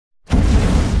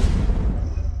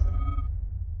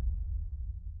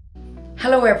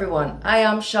Hello everyone, I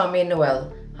am Charmaine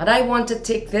Noel and I want to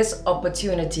take this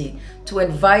opportunity to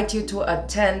invite you to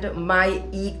attend my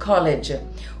e-college.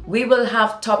 We will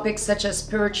have topics such as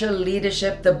spiritual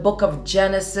leadership, the book of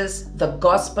Genesis, the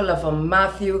gospel of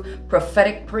Matthew,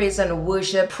 prophetic praise and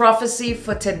worship, prophecy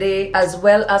for today, as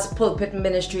well as pulpit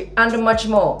ministry and much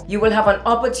more. You will have an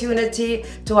opportunity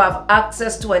to have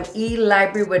access to an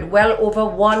e-library with well over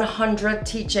 100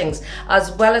 teachings,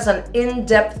 as well as an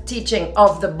in-depth teaching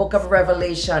of the book of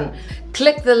Revelation.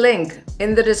 Click the link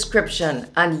in the description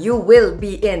and you will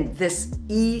be in this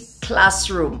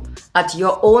e-classroom at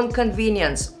your own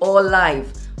convenience or live.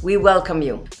 We welcome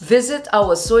you. Visit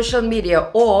our social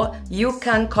media or you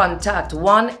can contact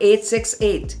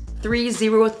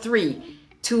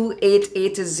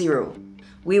 1-868-303-2880.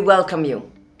 We welcome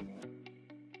you.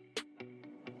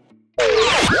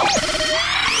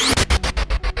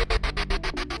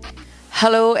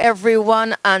 Hello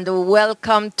everyone and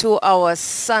welcome to our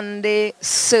Sunday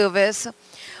service.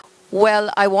 Well,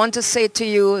 I want to say to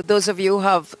you, those of you who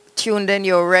have tuned in,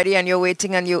 you're ready and you're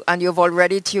waiting and you've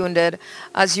already tuned in.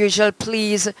 As usual,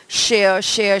 please share.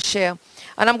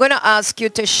 And I'm going to ask you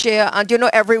to share, and you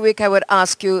know every week I would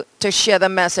ask you to share the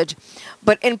message.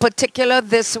 But in particular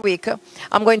this week,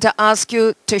 I'm going to ask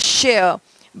you to share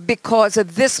because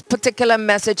this particular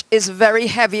message is very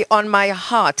heavy on my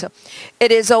heart.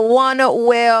 It is a one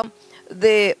where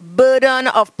the burden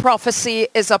of prophecy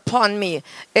is upon me.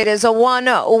 It is a one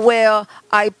where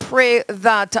I pray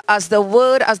that as the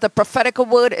prophetic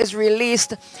word is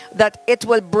released, that it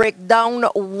will break down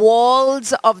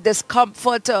walls of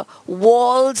discomfort,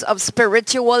 walls of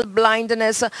spiritual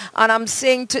blindness. And I'm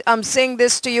saying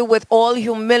this to you with all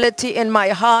humility in my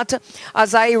heart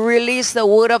as I release the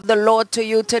word of the Lord to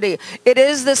you today. It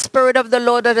is the Spirit of the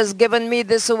Lord that has given me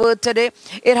this word today.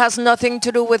 It has nothing to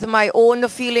do with my own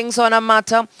feelings on a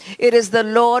matter. It is the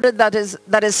Lord that is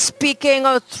speaking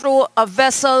through a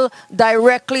vessel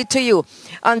directly to you.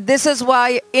 And this is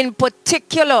why in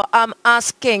particular I'm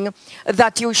asking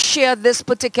that you share this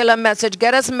particular message.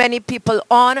 Get as many people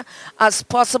on as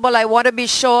possible. I want to be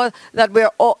sure that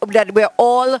we're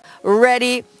all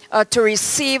ready to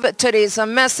receive today's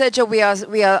message. We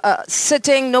are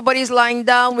sitting. Nobody's lying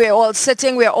down. We're all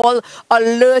sitting. We're all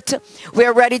alert.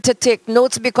 We're ready to take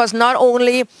notes because not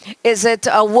only is it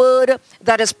a word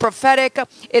that is prophetic,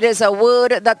 it is a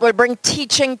word that will bring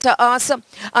teaching to us,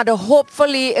 and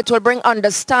hopefully it will bring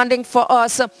understanding for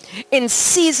us in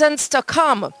seasons to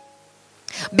come.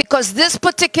 Because this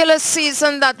particular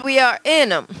season that we are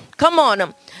in, come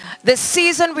on, the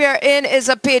season we are in is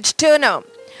a page turner.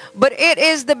 But it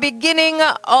is the beginning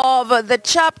of the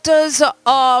chapters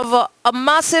of a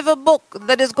massive book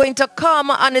that is going to come,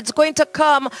 and it's going to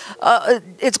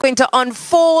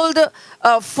unfold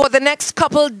for the next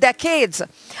couple decades.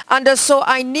 And so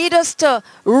I need us to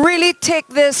really take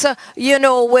this,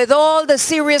 with all the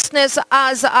seriousness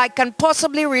as I can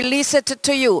possibly release it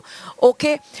to you.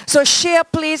 Okay? So share,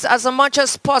 please, as much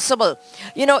as possible.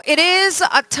 It is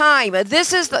a time.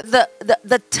 This is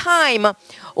the time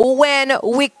when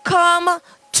we come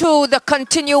to the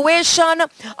continuation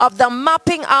of the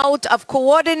mapping out of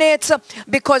coordinates,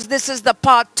 because this is the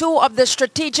part 2 of the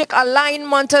strategic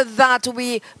alignment that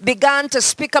we began to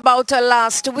speak about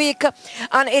last week.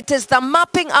 And it is the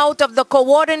mapping out of the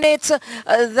coordinates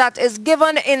that is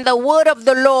given in the word of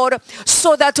the Lord,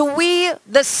 so that we,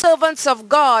 the servants of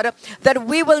God, that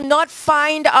we will not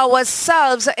find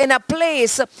ourselves in a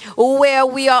place where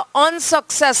we are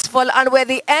unsuccessful and where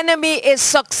the enemy is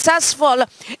successful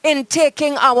in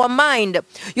taking our mind.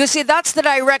 You see, that's the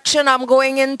direction I'm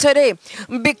going in today,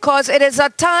 because it is a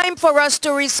time for us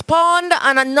to respond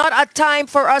and not a time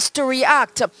for us to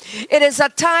react. It is a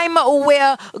time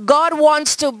where God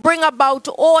wants to bring about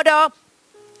order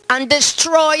and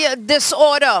destroy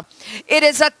disorder. It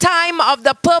is a time of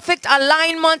the perfect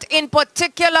alignment, in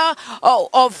particular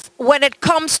of when it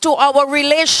comes to our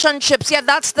relationships. Yeah,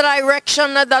 that's the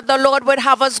direction that the Lord would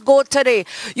have us go today.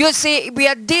 You see, we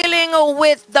are dealing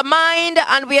with the mind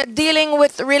and we are dealing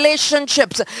with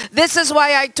relationships. This is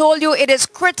why I told you it is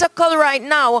critical right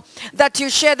now that you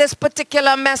share this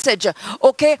particular message.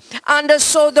 Okay? And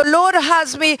so the Lord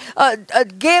has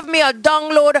gave me a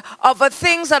download of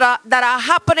things that are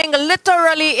happening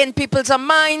literally in people's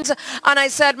minds, and I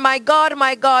said, my God,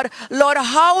 Lord,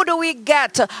 how do we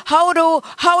get to for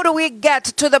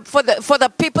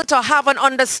the people to have an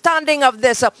understanding of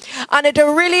this? And it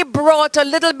really brought a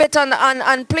little bit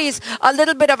and please a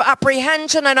little bit of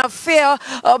apprehension and a fear,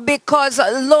 because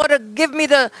Lord, give me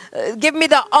the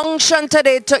unction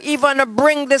today to even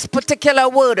bring this particular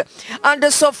word.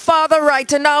 And so Father,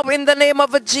 right now in the name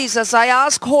of Jesus, I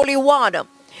ask, Holy One,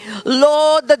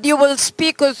 Lord, that you will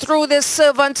speak through this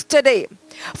servant today.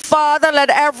 Father, let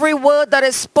every word that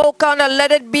is spoken,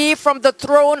 let it be from the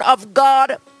throne of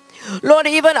God. Lord,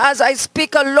 even as I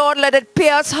speak, Lord, let it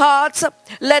pierce hearts,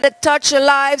 let it touch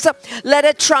lives, let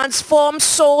it transform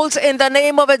souls in the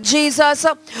name of Jesus.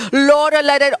 Lord,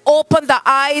 let it open the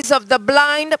eyes of the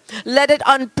blind, let it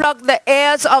unplug the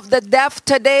ears of the deaf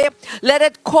today. Let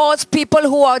it cause people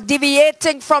who are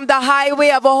deviating from the highway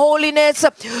of holiness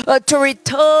to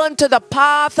return to the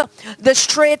path, the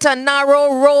straight and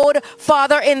narrow road,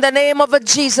 Father, in the name of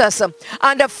Jesus.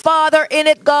 And Father, in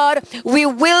it, God, we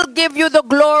will give you the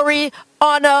glory,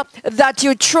 honor that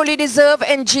you truly deserve,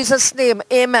 in Jesus' name.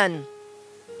 Amen.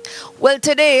 Well,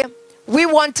 today we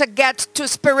want to get to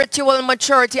spiritual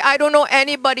maturity. I don't know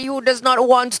anybody who does not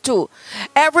want to.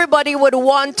 Everybody would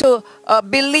want to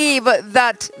believe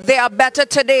that they are better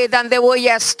today than they were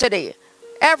yesterday.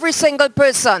 Every single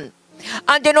person.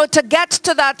 And you know, to get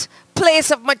to that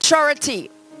place of maturity,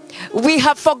 we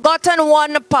have forgotten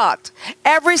one part.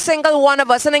 Every single one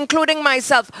of us, and including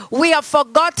myself, we have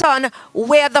forgotten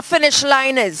where the finish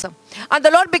line is. And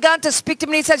the Lord began to speak to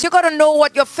me. He says, you got to know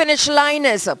what your finish line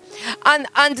is.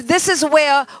 And this is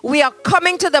where we are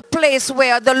coming to the place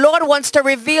where the Lord wants to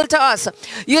reveal to us.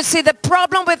 You see, the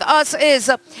problem with us is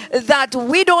that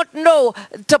we don't know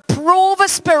to prove a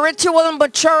spiritual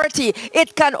maturity.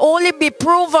 It can only be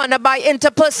proven by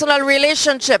interpersonal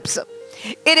relationships.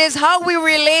 It is how we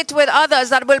relate with others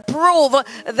that will prove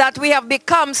that we have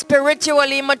become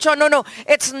spiritually mature. No.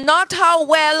 It's not how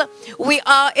well we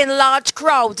are in large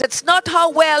crowds. It's not how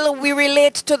well we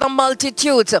relate to the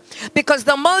multitudes. Because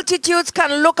the multitudes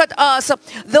can look at us,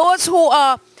 those who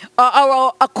are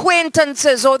our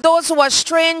acquaintances or those who are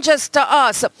strangers to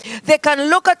us. They can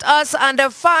look at us and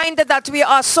find that we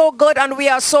are so good and we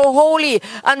are so holy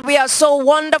and we are so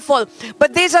wonderful.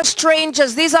 But these are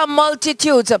strangers. These are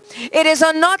multitudes. It is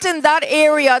not in that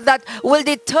area that will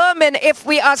determine if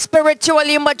we are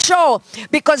spiritually mature,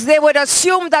 because they would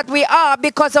assume that we are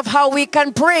because of how we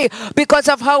can pray, because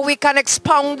of how we can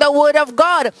expound the word of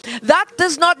God. That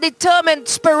does not determine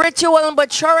spiritual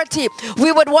maturity.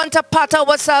 We would want to pat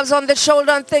ourselves on the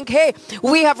shoulder and think, hey,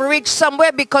 we have reached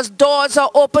somewhere because doors are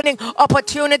opening,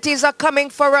 opportunities are coming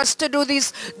for us to do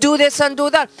this and do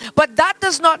that. But that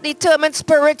does not determine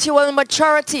spiritual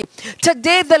maturity.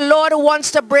 Today the Lord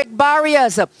wants to break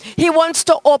barriers. He wants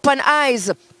to open eyes.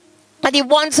 And he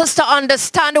wants us to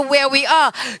understand where we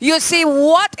are. You see,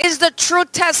 what is the true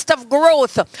test of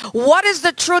growth? What is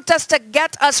the true test to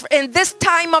get us in this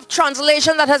time of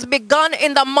translation that has begun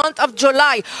in the month of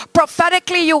July?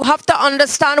 Prophetically, you have to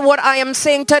understand what I am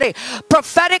saying today.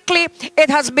 Prophetically,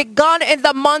 it has begun in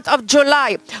the month of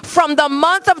July. From the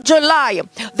month of July,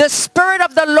 the Spirit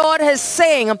of the Lord is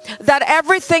saying that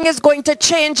everything is going to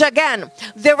change again.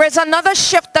 There is another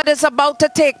shift that is about to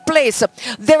take place.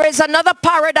 There is another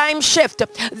paradigm shift.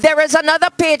 There is another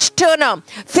page turner.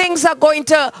 Things are going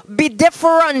to be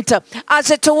different, as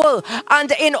it were.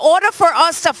 And in order for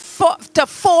us to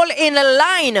fall in a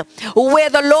line where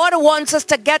the Lord wants us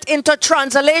to get into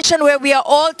translation, where we are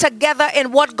all together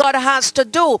in what God has to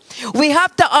do, we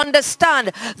have to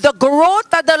understand the growth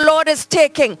that the Lord is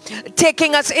taking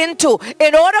us into.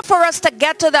 In order for us to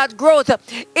get to that growth,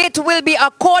 it will be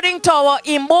according to our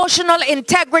emotional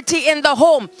integrity in the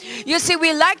home. You see,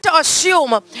 we like to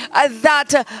assume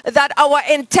that our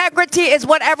integrity is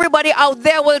what everybody out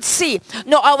there will see.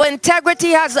 No, our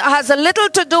integrity has a little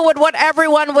to do with what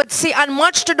everyone would see and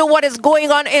much to do what is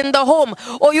going on in the home.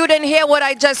 Or you didn't hear what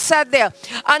I just said there.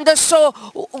 And so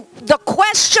the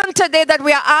question today that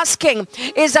we are asking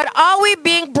is that, are we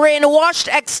being brainwashed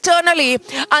externally?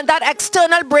 And that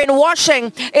external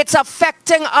brainwashing, it's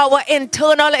affecting our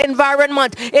internal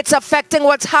environment. It's affecting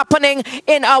what's happening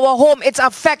in our home. It's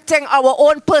affecting our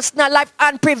own personal life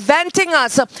and preventing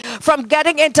us from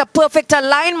getting into perfect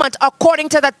alignment according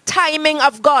to the timing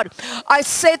of God. I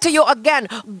say to you again,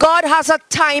 God has a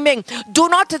timing. Do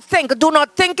not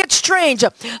think it's strange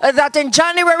that in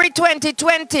January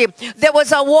 2020 there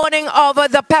was a warning of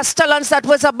the pestilence that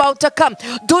was about to come.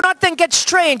 Do not think it's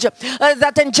strange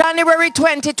that in January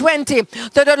 2020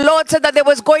 that the Lord said that there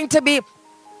was going to be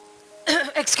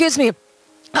excuse me,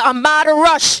 a mad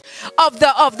rush of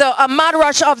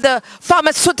the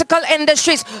pharmaceutical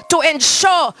industries to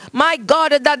ensure, my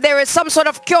God, that there is some sort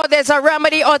of cure, there's a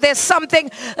remedy, or there's something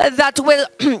that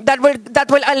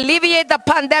will alleviate the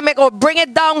pandemic or bring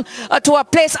it down to a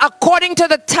place according to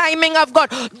the timing of God.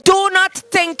 Do not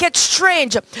think it's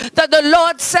strange that the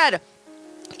Lord said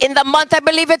in the month, I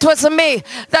believe it was May,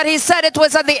 that he said it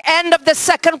was at the end of the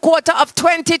second quarter of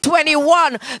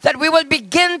 2021 that we will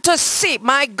begin to see,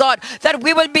 my God, that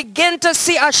we will begin to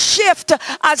see a shift,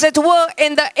 as it were,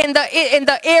 in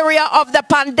the area of the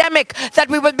pandemic, that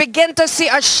we will begin to see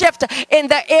a shift in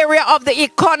the area of the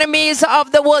economies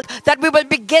of the world, that we will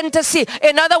begin to see.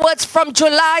 In other words, from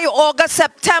July, August,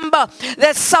 September,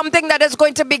 there's something that is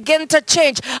going to begin to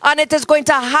change, and it is going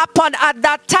to happen at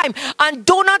that time. And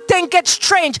do not think it's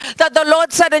strange that the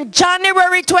Lord said in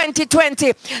January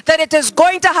 2020 that it is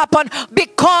going to happen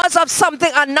because of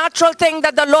something, a natural thing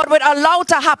that the Lord would allow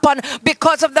to happen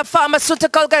because of the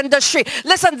pharmaceutical industry.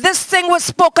 Listen, this thing was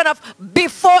spoken of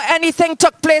before anything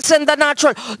took place in the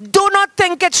natural. Do not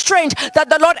think it's strange that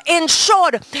the Lord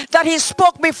ensured that he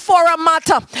spoke before a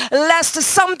matter, lest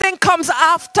something comes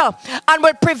after and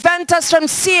will prevent us from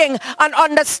seeing and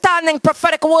understanding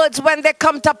prophetic words when they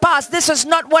come to pass. This is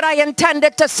not what I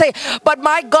intended to say, but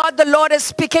my God, the Lord is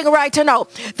speaking right now.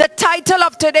 The title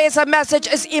of today's message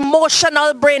is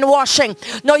Emotional Brainwashing.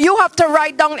 Now you have to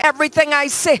write down everything I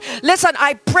say. Listen,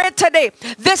 I pray today.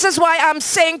 This is why I'm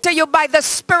saying to you, by the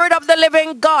Spirit of the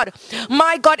living God,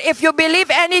 my God, if you believe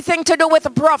anything to do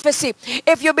with prophecy,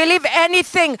 if you believe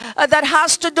anything that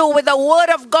has to do with the word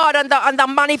of God and the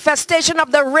manifestation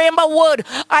of the Rhema word,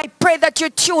 I pray that you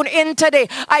tune in today.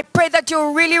 I pray that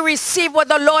you really receive what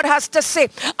the Lord has to say,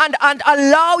 and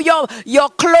allow your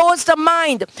closed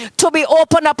mind to be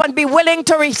open up and be willing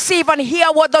to receive and hear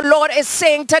what the Lord is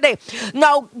saying today.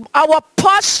 Now, our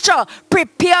posture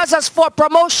prepares us for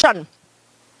promotion.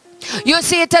 You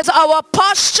see, it is our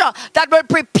posture that will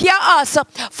prepare us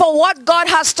for what God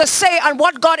has to say and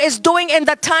what God is doing in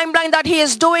the timeline that he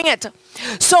is doing it.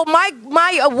 So my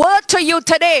word to you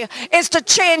today is to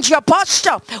change your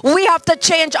posture. We have to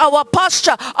change our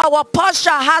posture. Our posture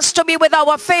has to be with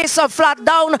our face flat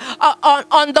down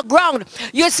on the ground.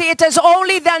 You see, it is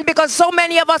only then, because so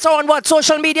many of us are on what?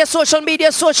 Social media,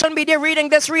 reading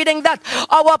this, reading that.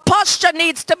 Our posture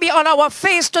needs to be on our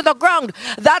face to the ground.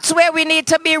 That's where we need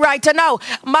to be right now.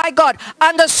 My God.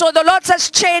 And so the Lord says,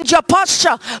 change your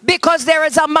posture, because there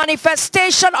is a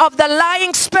manifestation of the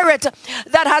lying spirit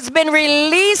that has been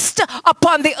released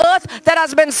upon the earth, that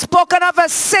has been spoken of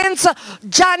since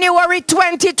January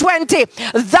 2020.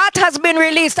 That has been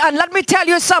released. And let me tell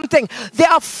you something. There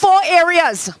are 4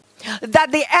 areas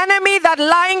that the enemy, that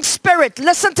lying spirit,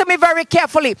 listen to me very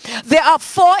carefully. There are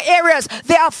 4 areas.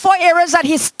 There are 4 areas that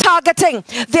he's targeting.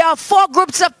 There are 4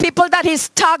 groups of people that he's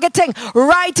targeting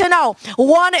right now.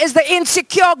 One is the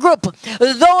insecure group.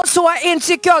 Those who are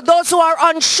insecure, those who are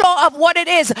unsure of what it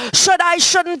is. Should I,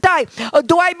 shouldn't I?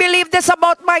 Do I believe this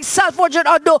about myself, or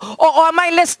am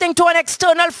I listening to an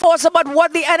external force about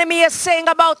what the enemy is saying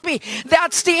about me?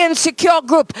 That's the insecure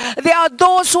group. There are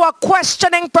those who are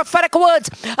questioning prophetic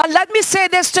words. And let me say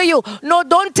this to you. No,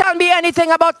 don't tell me anything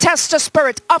about test the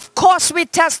spirit. Of course we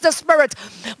test the spirit.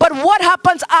 But what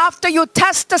happens after you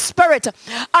test the spirit?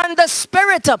 And the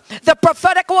spirit, the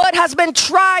prophetic word, has been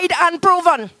tried and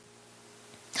proven.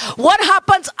 What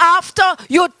happens after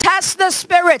you test the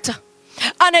spirit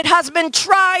and it has been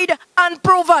tried and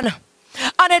proven?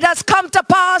 And it has come to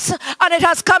pass, and it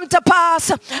has come to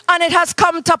pass, and it has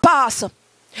come to pass.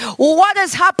 What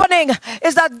is happening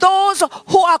is that those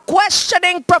who are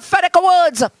questioning prophetic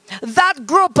words, that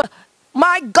group,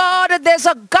 my God, there's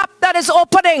a gap that is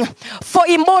opening for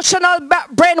emotional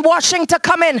brainwashing to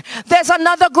come in. There's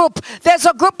another group. There's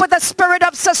a group with a spirit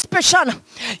of suspicion.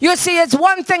 You see, it's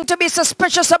one thing to be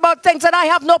suspicious about things, and I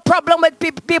have no problem with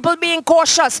people being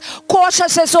cautious.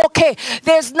 Cautious is okay.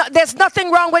 There's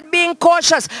nothing wrong with being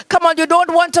cautious. Come on, you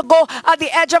don't want to go at the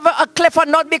edge of a cliff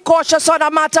and not be cautious on a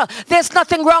matter. There's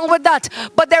nothing wrong with that.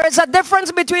 But there is a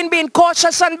difference between being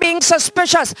cautious and being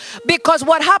suspicious, because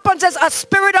what happens is a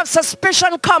spirit of suspicion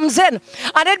comes in,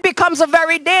 and it becomes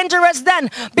very dangerous then,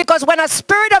 because when a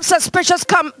spirit of suspicion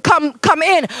come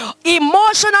in,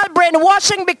 emotional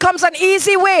brainwashing becomes an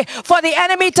easy way for the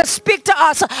enemy to speak to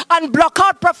us and block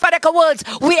out prophetic words.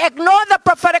 We ignore the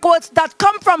prophetic words that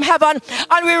come from heaven,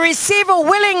 and we receive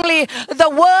willingly the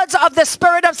words of the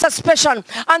spirit of suspicion.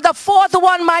 And the 4th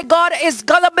one, my God, is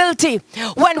gullibility.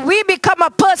 When we become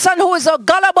a person who is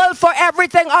gullible for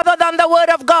everything other than the word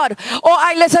of God. Oh,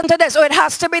 I listen to this, oh, it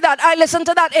has to be that. I listen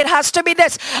to that, it has to be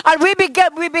this. And we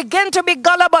begin to be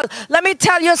gullible. Let me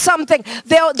tell you something.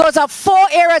 Those are 4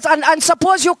 areas. And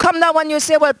suppose you come now and you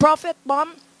say, well, prophet,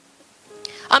 mom,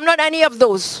 I'm not any of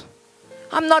those.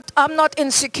 I'm not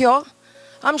insecure.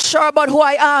 I'm sure about who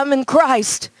I am in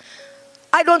Christ.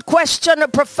 I don't question the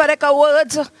prophetic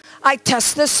words. I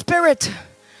test the spirit.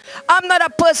 I'm not a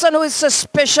person who is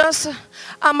suspicious.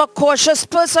 I'm a cautious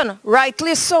person,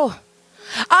 rightly so.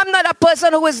 I'm not a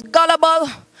person who is gullible.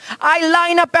 I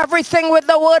line up everything with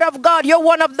the word of God. You're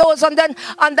one of those. And then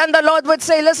the Lord would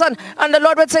say, listen. And the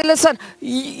Lord would say, listen,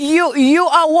 you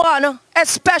are one,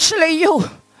 especially you.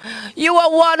 You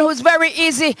are one who's very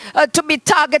easy to be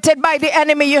targeted by the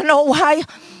enemy. You know why?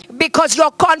 Because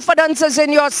your confidence is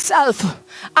in yourself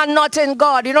and not in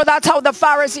God. You know, that's how the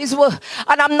Pharisees were.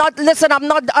 And I'm not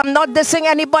dissing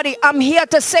anybody. I'm here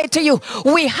to say to you,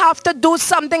 we have to do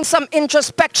something, some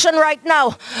introspection right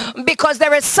now, because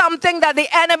there is something that the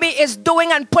enemy is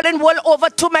doing and putting wool over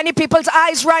too many people's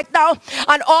eyes right now.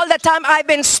 And all the time I've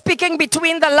been speaking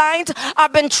between the lines.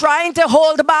 I've been trying to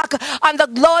hold back, and the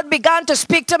Lord began to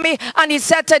speak to me, and he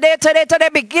said, today,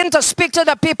 begin to speak to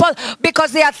the people,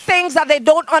 because there are things that they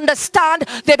don't understand.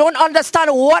 They don't understand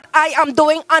what I am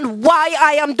doing and why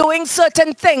I am doing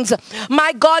certain things.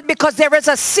 My God, because there is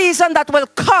a season that will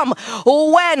come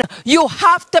when you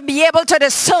have to be able to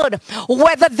discern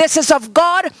whether this is of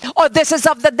God or this is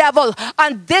of the devil.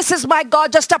 And this is, my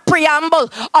God, just a preamble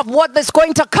of what is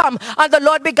going to come. And the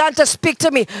Lord began to speak to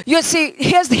me. You see,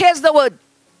 here's the word.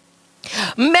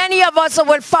 Many of us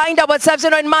will find ourselves,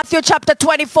 in Matthew chapter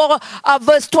 24,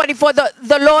 verse 24,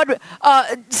 the Lord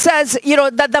says,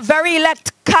 that the very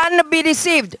elect can be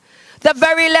deceived. The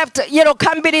very elect,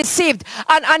 can be deceived.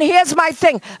 And here's my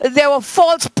thing. There were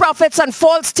false prophets and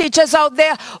false teachers out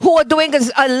there who were doing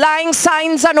lying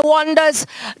signs and wonders,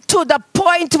 to the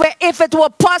point where if it were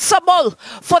possible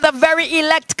for the very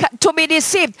elect to be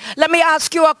deceived. Let me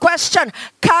ask you a question.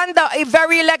 Can the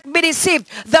very elect be deceived?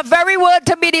 The very word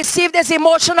to be deceived is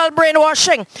emotional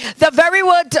brainwashing. The very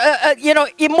word,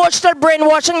 emotional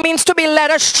brainwashing means to be led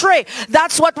astray.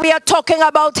 That's what we are talking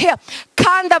about here.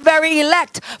 Can the very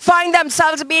elect find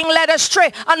themselves being led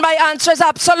astray? And my answer is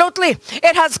absolutely.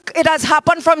 It has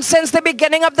happened from since the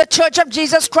beginning of the Church of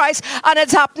Jesus Christ, and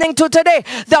it's happening to today.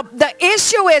 The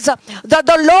issue is that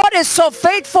the Lord is so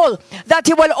faithful that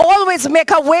he will always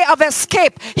make a way of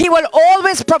escape. He will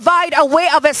always provide a way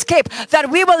of escape, that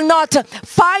we will not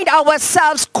find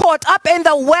ourselves caught up in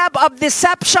the web of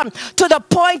deception to the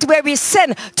point where we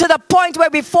sin, to the point where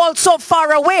we fall so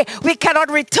far away we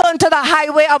cannot return to the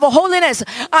highway of holiness.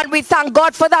 And we thank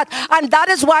God for that. And that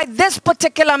is why this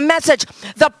particular message,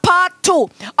 the part 2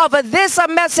 of this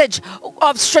message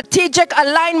of strategic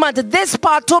alignment, this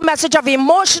part 2 message of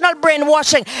emotional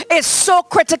brainwashing is so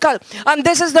critical. And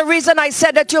this is the reason I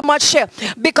said that you must share.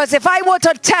 Because if I were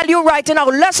to tell you right now,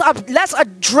 let's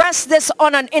address this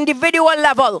on an individual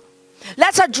level.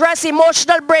 Let's address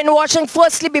emotional brainwashing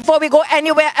firstly before we go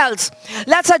anywhere else.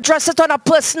 Let's address it on a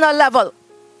personal level.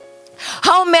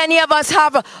 How many of us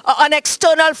have an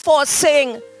external force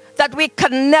saying that we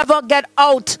can never get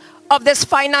out of this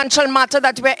financial matter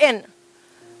that we're in?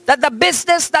 That the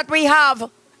business that we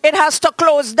have, it has to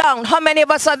close down. How many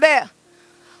of us are there?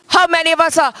 How many of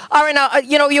us are in a,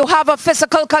 you have a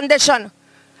physical condition,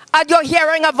 and you're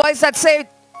hearing a voice that say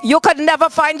you could never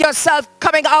find yourself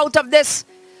coming out of this.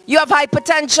 You have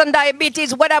hypertension,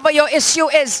 diabetes, whatever your issue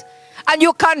is, and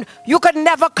you can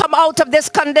never come out of this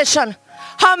condition.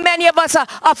 How many of us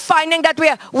are finding that we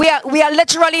are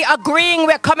literally agreeing,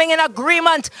 we're coming in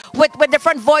agreement with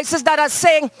different voices that are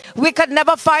saying we could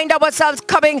never find ourselves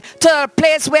coming to a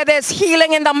place where there's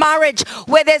healing in the marriage,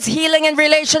 where there's healing in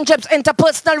relationships,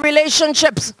 interpersonal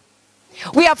relationships.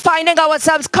 We are finding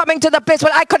ourselves coming to the place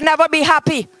where I could never be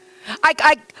happy.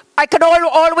 I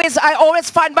always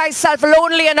find myself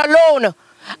lonely and alone.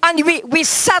 And we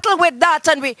settle with that,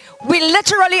 and we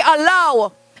literally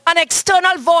allow an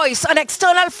external voice, an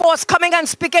external force coming and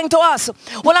speaking to us.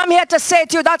 Well, I'm here to say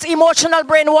to you, that's emotional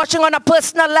brainwashing on a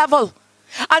personal level.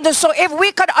 And so if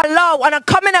we could allow and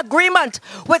come in agreement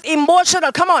with emotional,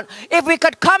 if we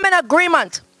could come in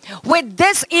agreement with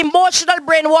this emotional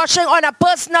brainwashing on a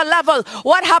personal level,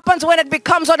 what happens when it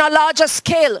becomes on a larger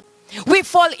scale? We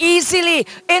fall easily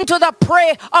into the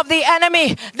prey of the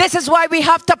enemy. This is why we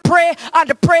have to pray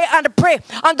and pray and pray.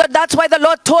 And that's why the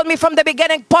Lord told me from the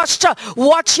beginning, posture.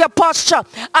 Watch your posture.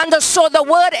 And so the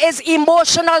word is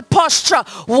emotional posture.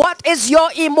 What is your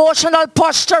emotional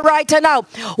posture right now?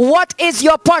 What is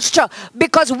your posture?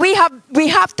 Because we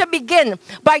have to begin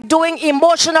by doing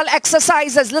emotional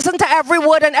exercises. Listen to every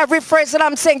word and every phrase that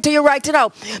I'm saying to you right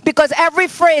now. Because every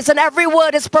phrase and every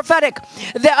word is prophetic.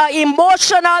 There are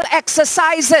emotional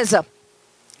exercises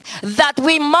that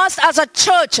we must, as a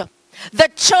church, the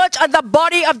church and the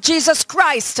body of Jesus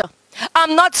Christ.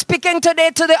 I'm not speaking today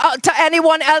to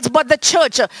anyone else but the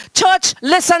church. Church,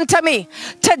 listen to me.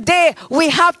 Today we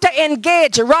have to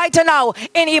engage right now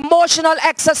in emotional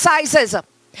exercises.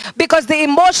 Because the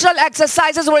emotional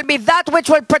exercises will be that which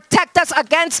will protect us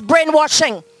against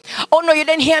brainwashing. Oh no, you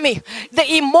didn't hear me.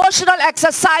 The emotional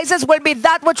exercises will be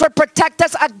that which will protect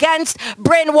us against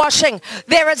brainwashing.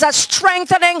 There is a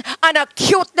strengthening and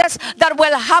acuteness that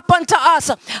will happen to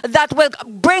us that will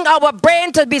bring our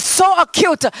brain to be so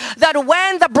acute that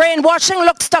when the brainwashing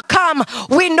looks to come,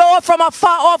 we know from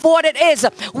afar off what it is.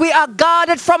 We are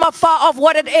guarded from afar off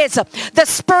what it is. The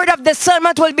spirit of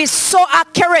discernment will be so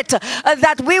accurate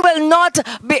that we will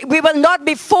not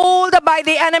be fooled by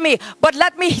the enemy. But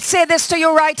let me say this to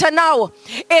you right now.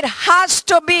 It has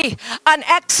to be an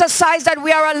exercise that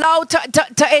we are allowed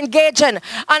to engage in.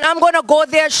 And I'm going to go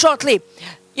there shortly.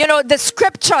 You know, the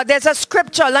scripture, there's a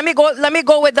scripture. Let me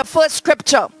go with the first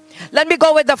scripture. Let me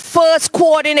go with the first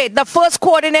coordinate. The first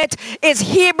coordinate is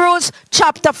Hebrews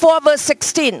chapter 4 verse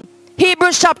 16.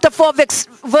 Hebrews chapter 4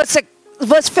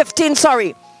 verse 15,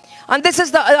 sorry. And this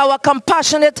is our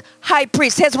compassionate high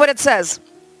priest. Here's what it says.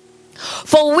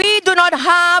 For we do not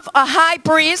have a high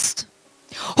priest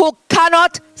who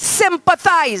cannot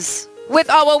sympathize with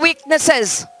our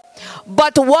weaknesses,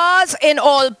 but was in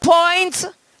all points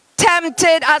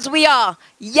tempted as we are,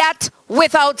 yet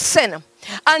without sin.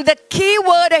 And the key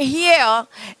word here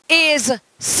is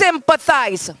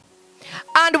sympathize.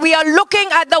 And we are looking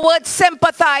at the word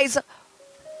sympathize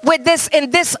with this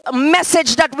in this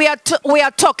message that we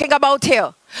are talking about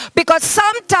here. Because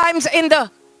sometimes in the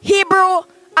Hebrew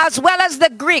as well as the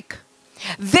Greek,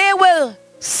 they will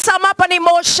sum up an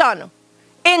emotion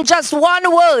in just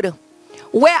one word,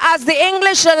 whereas the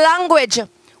English language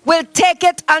will take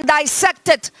it and dissect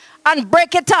it and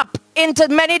break it up into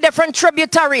many different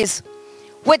tributaries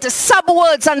with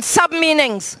subwords and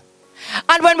sub-meanings.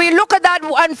 And when we look at that,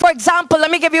 and for example, let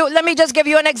me just give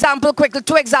you an example quickly,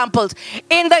 two examples.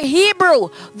 In the Hebrew,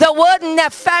 the word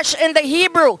nephesh in the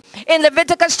Hebrew, in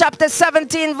Leviticus chapter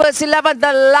 17 verse 11,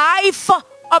 the life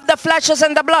of the flesh is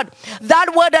in the blood.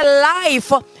 That word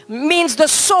life means the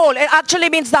soul. It actually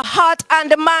means the heart and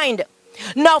the mind.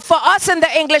 Now for us in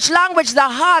the English language, the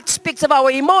heart speaks of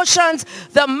our emotions,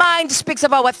 the mind speaks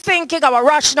of our thinking, our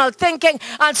rational thinking,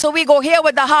 and so we go here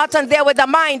with the heart and there with the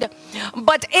mind.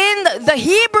 But in the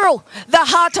Hebrew, the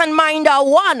heart and mind are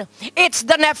one. It's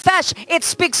the nephesh. It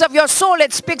speaks of your soul.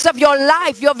 It speaks of your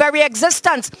life, your very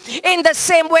existence. In the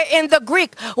same way in the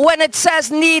Greek, when it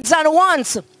says needs and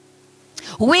wants,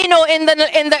 we know in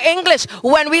the English,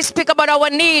 when we speak about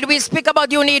our need, we speak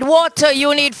about you need water,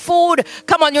 you need food,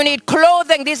 come on, you need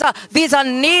clothing. These are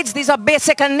needs, these are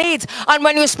basic needs. And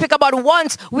when you speak about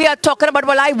wants, we are talking about,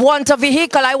 well, I want a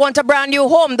vehicle, I want a brand new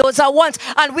home. Those are wants.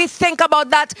 And we think about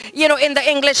that, you know, in the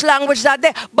English language that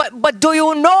day. But do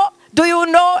you know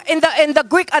in the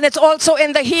Greek, and it's also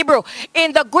in the Hebrew,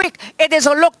 in the Greek, it is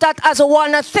looked at as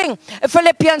one thing.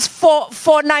 Philippians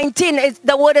 4:19,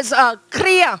 the word is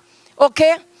kriya.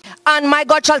 Okay? And my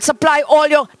God shall supply all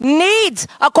your needs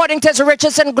according to his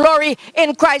riches and glory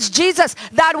in Christ Jesus.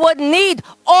 That word need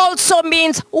also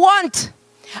means want.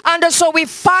 And so we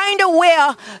find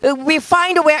where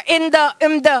in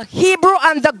the Hebrew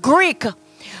and the Greek,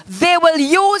 they will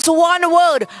use one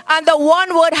word, and the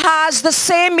one word has the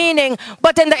same meaning,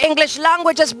 but in the English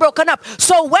language is broken up.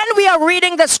 So when we are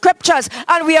reading the scriptures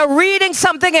and we are reading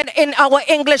something in our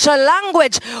English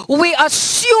language, we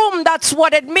assume that's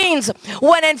what it means,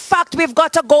 when in fact we've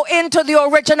got to go into the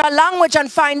original language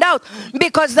and find out.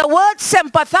 Because the word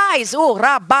sympathize, the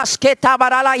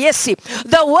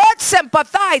word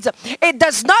sympathize, it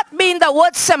does not mean the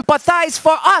word sympathize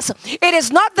for us. It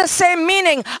is not the same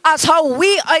meaning as how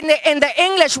we in the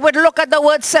English would look at the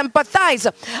word sympathize.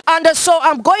 And so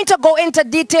I'm going to go into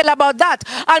detail about that.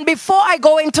 And before I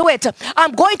go into it,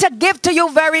 I'm going to give to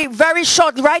you very, very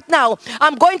short right now.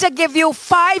 I'm going to give you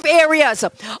 5 areas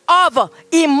of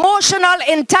emotional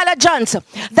intelligence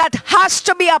that has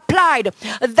to be applied,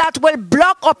 that will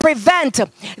block or prevent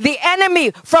the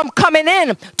enemy from coming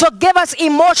in to give us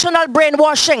emotional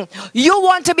brainwashing. You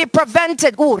want to be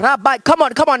prevented. Ooh, Rabbi, come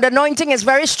on. The anointing is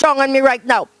very strong on me right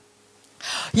now.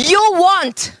 You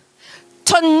want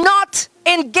to not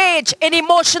engage in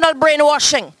emotional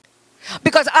brainwashing.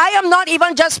 Because I am not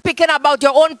even just speaking about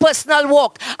your own personal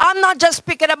walk. I'm not just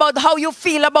speaking about how you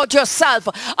feel about yourself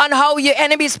and how your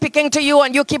enemy is speaking to you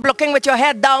and you keep looking with your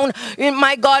head down,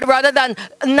 my God, rather than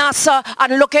NASA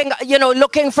and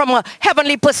looking from a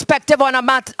heavenly perspective on a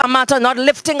matter, not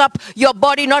lifting up your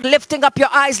body, not lifting up your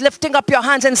eyes, lifting up your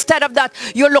hands. Instead of that,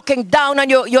 you're looking down and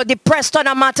you're depressed on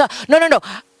a matter. No.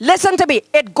 Listen to me.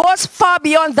 It goes far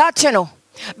beyond that,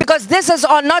 Because this is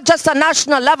on not just a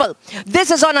national level.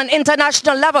 This is on an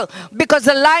international level. Because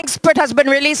the lying spirit has been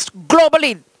released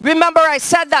globally. Remember I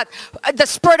said that the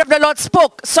Spirit of the Lord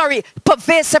spoke,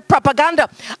 pervasive propaganda.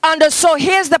 And so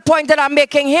here's the point that I'm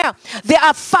making here. There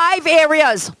are 5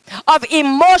 areas of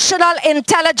emotional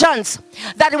intelligence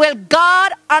that will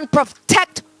guard and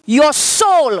protect your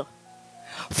soul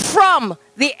from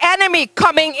the enemy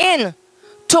coming in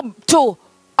to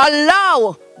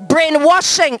allow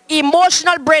brainwashing,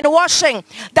 emotional brainwashing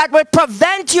that will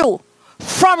prevent you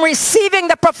from receiving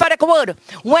the prophetic word.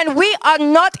 When we are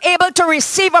not able to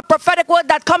receive a prophetic word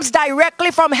that comes directly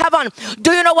from heaven,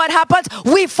 do you know what happens?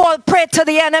 We fall prey to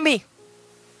the enemy.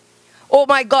 Oh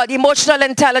my God, emotional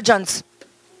intelligence.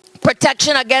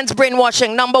 Protection against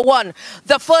brainwashing. Number 1.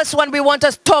 The first one we want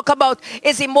to talk about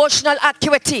is emotional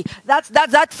acuity.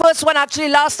 That first one actually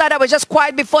last night I was just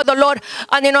quiet before the Lord,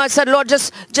 and I said, Lord,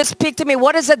 just speak to me.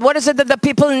 What is it that the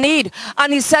people need?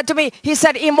 And he said to me, he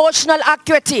said emotional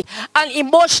acuity. And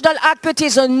emotional acuity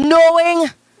is knowing.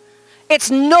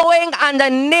 It's knowing and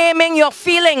naming your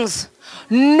feelings.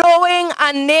 Knowing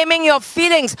and naming your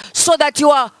feelings so that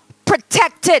you are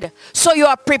protected, so you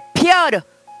are prepared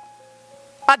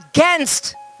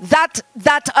against that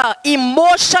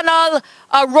emotional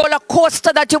roller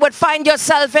coaster that you would find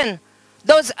yourself in.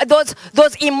 Those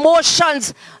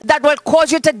emotions that will cause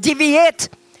you to deviate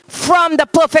from the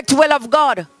perfect will of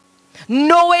God.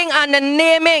 Knowing and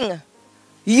naming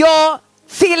your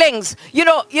feelings.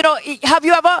 Have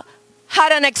you ever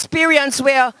had an experience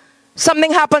where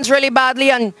something happens really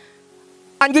badly and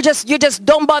you just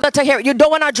don't bother to hear it? You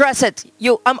don't want to address it.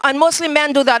 And mostly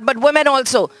men do that, but women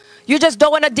also. You just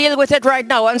don't want to deal with it right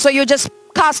now. And so you just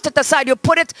cast it aside. You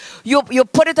put it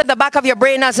at the back of your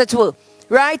brain, as it will.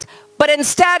 Right? But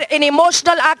instead, in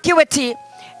emotional acuity,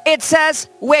 it says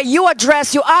where you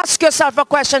ask yourself a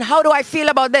question. How do I feel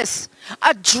about this?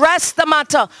 Address the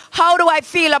matter. How do I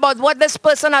feel about what this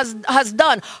person has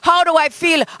done? How do I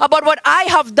feel about what I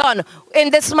have done in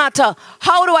this matter?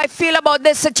 How do I feel about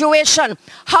this situation?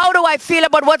 How do I feel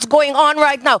about what's going on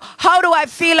right now? How do I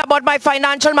feel about my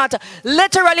financial matter?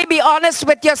 Literally be honest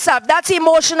with yourself. That's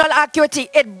emotional acuity.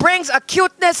 It brings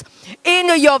acuteness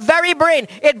in your very brain.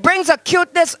 It brings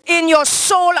acuteness in your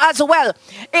soul as well.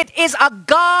 It is a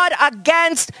guard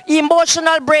against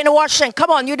emotional brainwashing.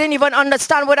 Come on, you didn't even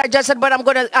understand what I just said, but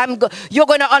you're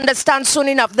going to understand soon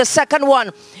enough. The second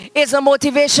one is a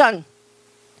motivation.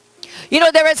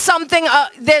 There's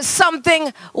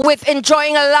something with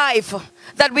enjoying a life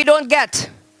that we don't get.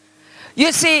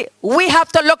 You see, we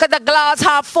have to look at the glass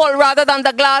half full rather than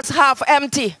the glass half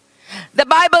empty. The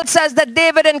Bible says that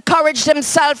David encouraged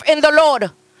himself in the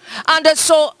Lord. And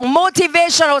so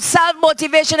motivation or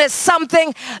self-motivation is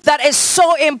something that is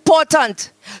so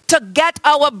important to get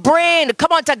our brain,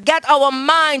 to get our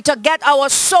mind, to get our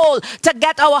soul, to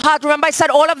get our heart. Remember I said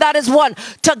all of that is one.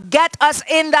 To get us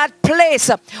in that place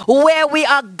where we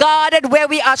are guarded, where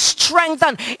we are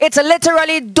strengthened. It's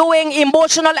literally doing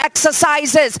emotional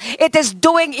exercises. It is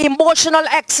doing emotional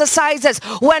exercises.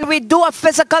 When we do a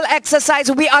physical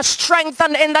exercise, we are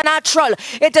strengthened in the natural.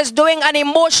 It is doing an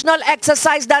emotional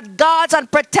exercise that guards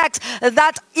and protects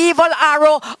that evil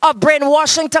arrow of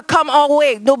brainwashing to come our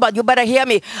way. No, but you better hear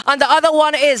me. And the other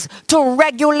one is to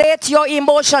regulate your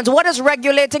emotions. What is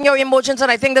regulating your emotions? And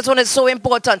I think this one is so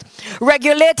important.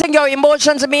 Regulating your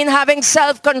emotions means having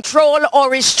self-control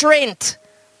or restraint.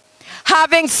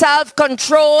 Having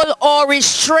self-control or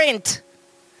restraint.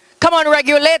 Come on,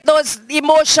 regulate those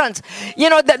emotions.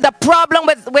 The problem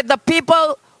with the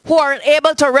people who are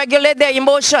unable to regulate their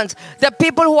emotions, the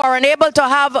people who are unable to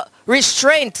have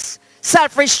restraints,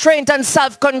 self-restraint and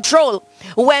self-control,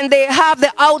 when they have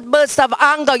the outburst of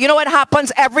anger, you know what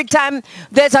happens every time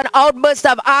there's an outburst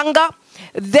of anger?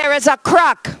 There is a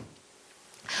crack.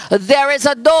 There is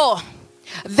a door.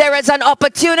 There is an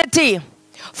opportunity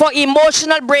for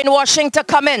emotional brainwashing to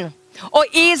come in. Or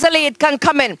easily it can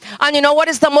come in. And you know what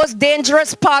is the most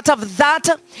dangerous part of that?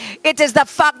 It is the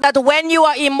fact that when you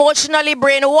are emotionally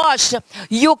brainwashed,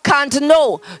 you can't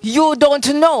know. You don't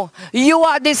know. You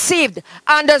are deceived.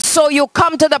 And so you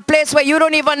come to the place where you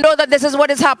don't even know that this is what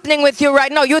is happening with you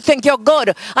right now. You think you're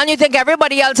good. And you think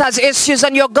everybody else has issues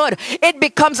and you're good. It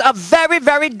becomes a very,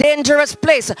 very dangerous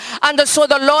place. And so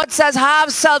the Lord says,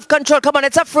 have self-control. Come on,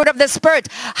 it's a fruit of the Spirit.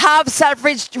 Have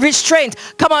self-restraint.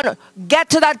 Come on, get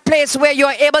to that place place where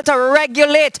you're able to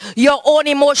regulate your own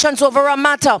emotions over a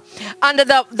matter. And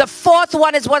the fourth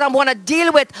one is what I want to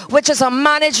deal with, which is a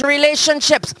managed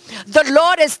relationships. The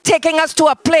Lord is taking us to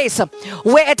a place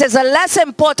where it is less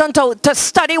important to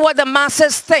study what the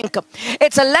masses think.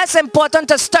 It's less important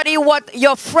to study what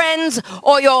your friends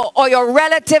or your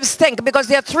relatives think, because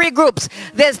there are three groups.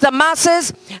 There's the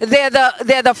masses, they're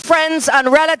the friends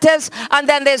and relatives, and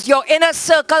then there's your inner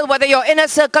circle, whether your inner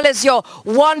circle is your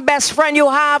one best friend you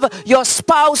have, your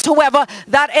spouse, whoever,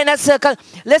 that inner circle.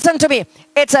 Listen to me.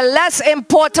 It's less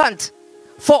important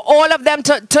for all of them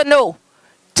to know,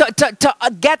 to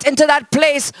get into that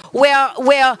place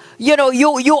where you know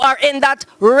you are in that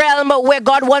realm where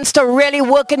God wants to really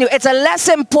work in you. It's less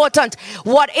important.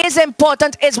 What is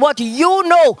important is what you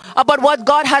know about what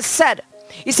God has said.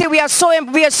 You see, we are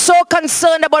so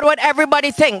concerned about what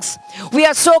everybody thinks. We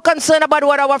are so concerned about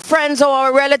what our friends or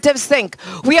our relatives think.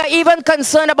 We are even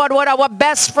concerned about what our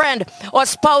best friend or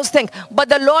spouse think. But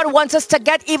the Lord wants us to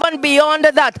get even beyond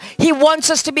that. He wants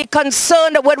us to be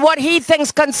concerned with what He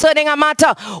thinks concerning a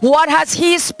matter. What has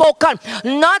He spoken?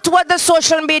 Not what the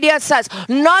social media says.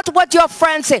 Not what your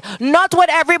friends say. Not what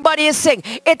everybody is saying.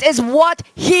 It is what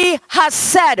He has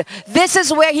said. This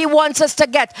is where He wants us to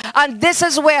get. And this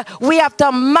is where we have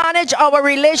to manage our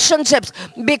relationships,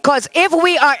 because if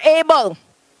we are able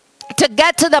to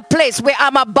get to the place where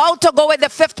I'm about to go with the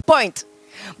fifth point,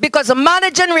 because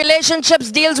managing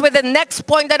relationships deals with the next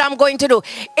point that I'm going to do.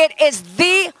 It is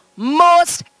the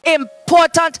most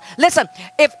important. Listen,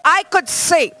 if I could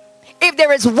say, if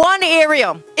there is one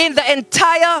area in the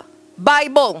entire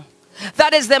Bible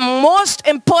that is the most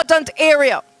important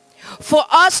area for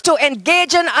us to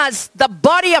engage in as the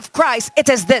body of Christ, it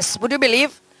is this. Would you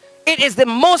believe? It is the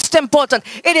most important.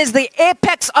 It is the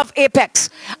apex of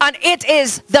apex. And it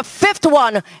is, the fifth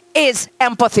one is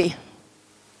empathy.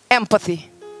 Empathy.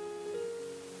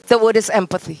 The word is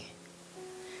empathy.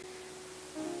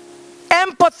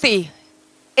 Empathy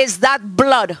is that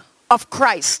blood of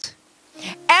Christ.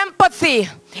 Empathy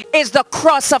is the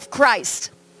cross of Christ.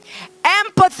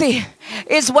 Empathy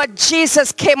is what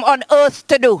Jesus came on earth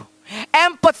to do.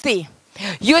 Empathy.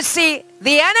 You see,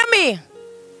 the enemy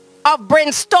of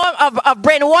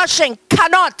brainwashing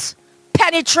cannot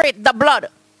penetrate the blood.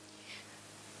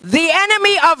 The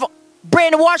enemy of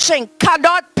brainwashing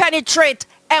cannot penetrate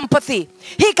empathy.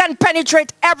 He can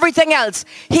penetrate everything else.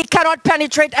 He cannot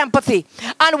penetrate empathy.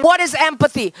 And what is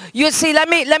empathy? You see, let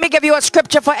me give you a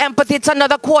scripture for empathy. It's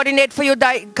another coordinate for you.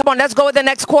 Come on, let's go with the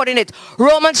next coordinate.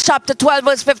 Romans chapter 12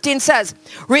 verse 15 says,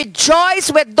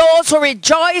 rejoice with those who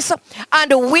rejoice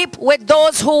and weep with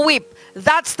those who weep.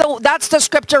 That's the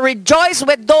scripture. Rejoice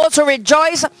with those who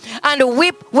rejoice and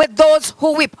weep with those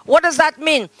who weep. What does that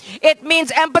mean? It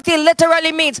means, empathy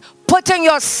literally means putting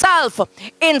yourself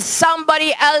in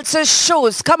somebody else's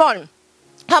shoes. Come on.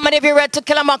 How many of you read To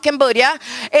Kill a Mockingbird? Yeah?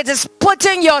 It is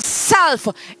putting yourself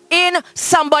in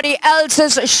somebody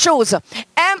else's shoes.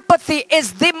 Empathy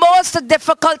is the most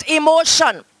difficult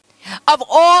emotion of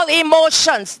all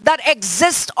emotions that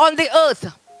exist on the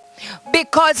earth.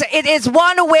 Because it is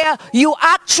one where you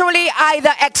actually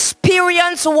either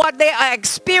experience what they are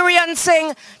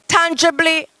experiencing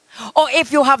tangibly, or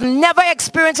if you have never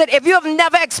experienced it, if you have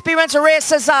never experienced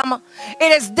racism,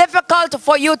 it is difficult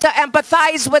for you to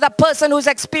empathize with a person who's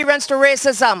experienced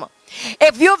racism.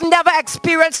 If you've never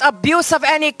experienced abuse of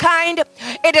any kind,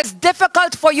 it is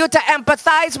difficult for you to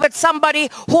empathize with somebody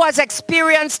who has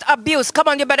experienced abuse. Come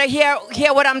on, you better hear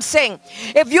what I'm saying.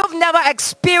 If you've never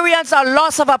experienced a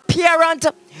loss of a parent,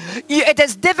 it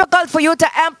is difficult for you to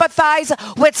empathize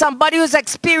with somebody who's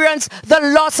experienced the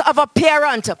loss of a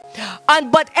parent.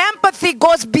 But empathy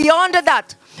goes beyond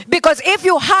that. Because if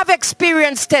you have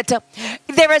experienced it,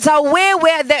 there is a way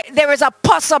where there is a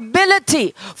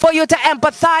possibility for you to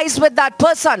empathize with that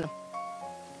person.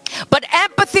 But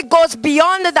empathy goes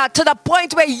beyond that to the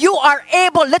point where you are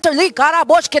able, literally,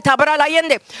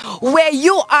 where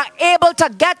you are able to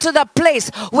get to the place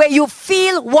where you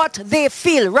feel what they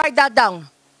feel. Write that down.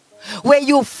 Where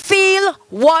you feel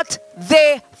what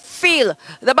they feel.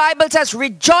 The Bible says,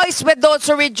 rejoice with those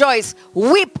who rejoice,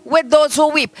 weep with those who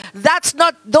weep.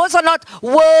 Those are not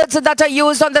words that are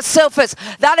used on the surface.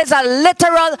 That is a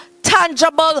literal,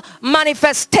 tangible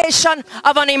manifestation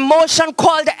of an emotion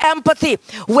called empathy,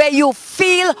 where you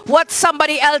feel what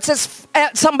somebody else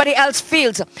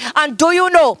feels. And do you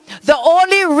know, the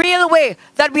only real way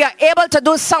that we are able to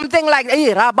do something like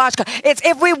it's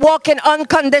if we walk in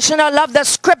unconditional love. The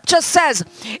scripture says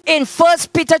in 1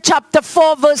 Peter chapter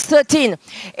 4 verse 13,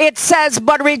 it says,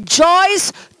 but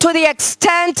rejoice to the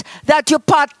extent that you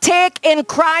partake in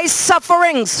Christ's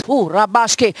sufferings,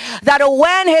 that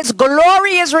when his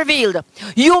glory is revealed,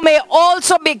 you may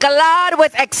also be glad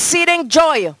with exceeding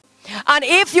joy. And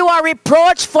if you are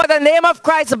reproached for the name of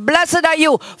Christ, blessed are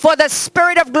you, for the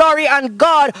Spirit of glory and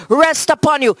God rest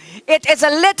upon you. It is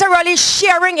literally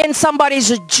sharing in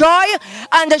somebody's joy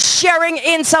and sharing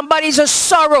in somebody's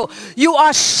sorrow. You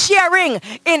are sharing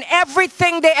in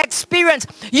everything they experience.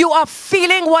 You are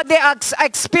feeling what they are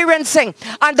experiencing.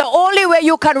 And the only way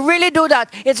you can really do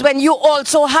that is when you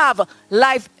also have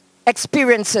life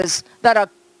experiences that are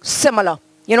similar.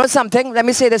 You know something? Let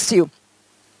me say this to you.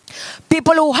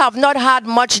 People who have not had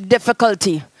much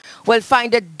difficulty will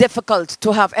find it difficult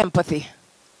to have empathy.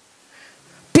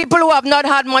 People who have not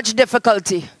had much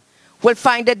difficulty will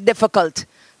find it difficult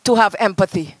to have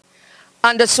empathy.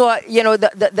 And so, you know,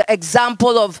 the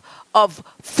example of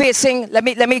facing, let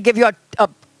me give you a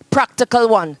practical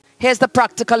one. Here's the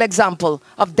practical example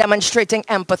of demonstrating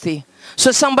empathy.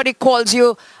 So somebody calls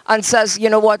you and says, you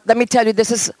know what, let me tell you, this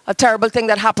is a terrible thing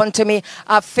that happened to me.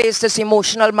 I've faced this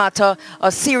emotional matter,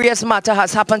 a serious matter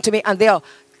has happened to me, and they are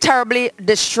terribly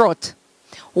distraught.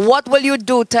 What will you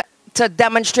do to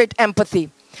demonstrate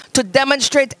empathy? To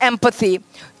demonstrate empathy,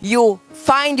 you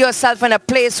find yourself in a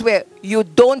place where you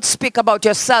don't speak about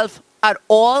yourself at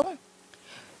all.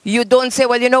 You don't say,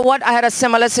 well, you know what, I had a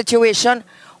similar situation.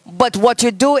 But what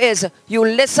you do is you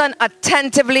listen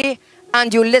attentively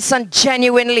and you listen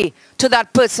genuinely to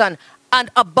that person.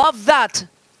 And above that,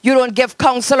 you don't give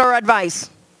counsel or advice.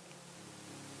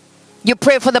 You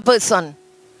pray for the person.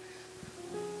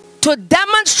 To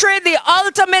demonstrate the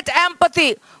ultimate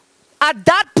empathy at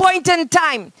that point in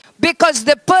time, because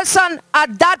the person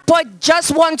at that point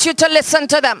just wants you to listen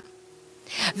to them.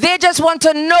 They just want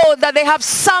to know that they have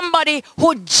somebody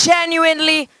who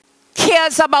genuinely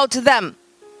cares about them.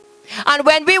 And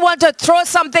when we want to throw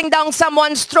something down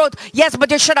someone's throat, yes, but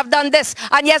you should have done this.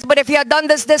 And yes, but if you had done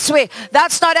this way,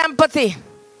 that's not empathy.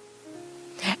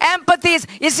 Empathy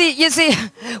is, you see,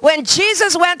 when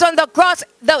Jesus went on the cross,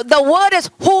 the word is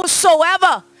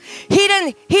whosoever. He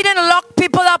didn't lock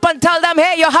people up and tell them,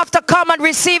 hey, you have to come and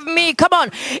receive me. Come on.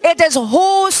 It is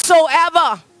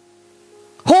whosoever.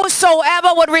 Whosoever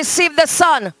would receive the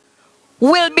Son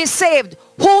will be saved.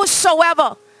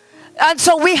 Whosoever. And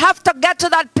so we have to get to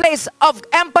that place of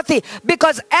empathy,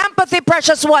 because empathy,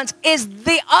 precious ones, is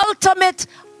the ultimate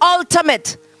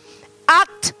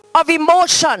act of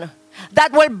emotion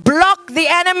that will block the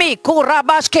enemy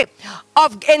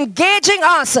of engaging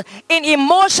us in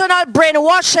emotional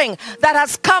brainwashing that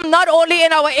has come not only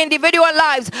in our individual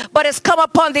lives, but has come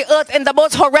upon the earth in the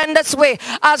most horrendous way,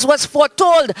 as was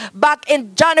foretold back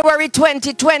in January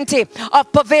 2020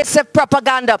 of pervasive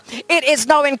propaganda. It is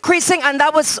now increasing, and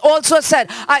that was also said.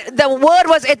 The word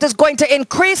was, it is going to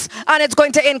increase, and it's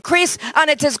going to increase, and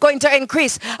it is going to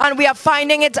increase. And we are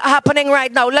finding it happening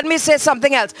right now. Let me say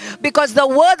something else, because the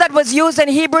word that was used in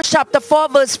Hebrews chapter 4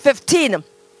 verse 15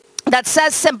 that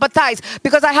says sympathize,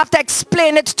 because I have to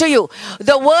explain it to you.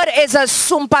 The word is a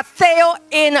sympatheo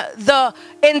in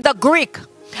the Greek.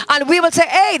 And we will say,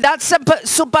 hey, that's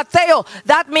sympatheo.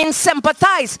 That means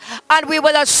sympathize. And we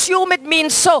will assume it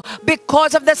means so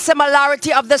because of the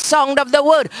similarity of the sound of the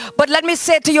word. But let me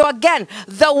say to you again,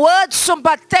 the word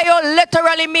sympatheo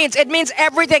literally means, it means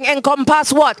everything.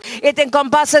 Encompass what? It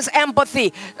encompasses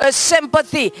empathy,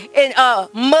 sympathy,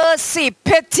 mercy,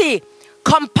 pity,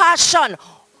 compassion,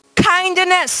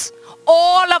 kindness.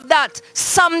 All of that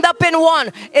summed up in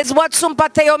one is what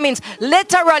sympatheo means.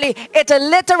 Literally,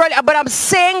 but I'm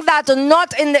saying that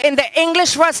not in the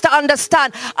English for us to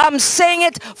understand. I'm saying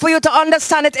it for you to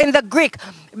understand it in the Greek,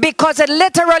 because it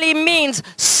literally means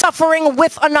suffering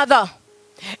with another.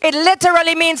 It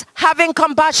literally means having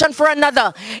compassion for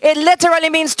another. It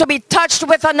literally means to be touched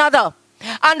with another.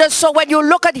 And so when you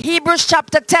look at Hebrews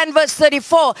chapter 10 verse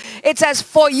 34, it says,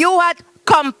 for you had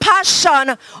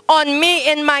compassion on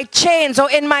me in my chains, or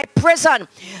in my prison.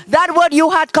 That word,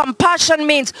 you had compassion,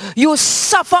 means you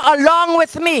suffer along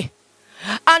with me.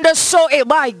 And so,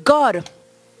 my God,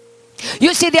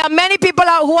 you see, there are many people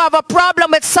who have a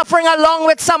problem with suffering along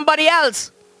with somebody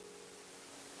else.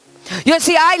 You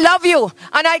see, I love you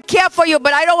and I care for you,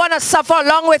 but I don't want to suffer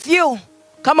along with you.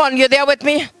 Come on, you there with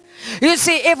me? You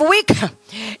see, if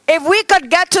we could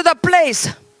get to the place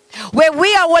where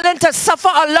we are willing to suffer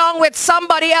along with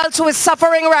somebody else who is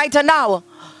suffering right now,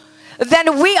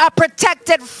 then we are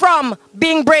protected from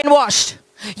being brainwashed.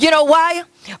 You know why?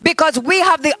 Because we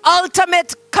have the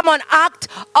ultimate, act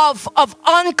of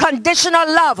unconditional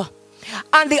love.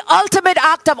 And the ultimate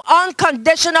act of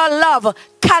unconditional love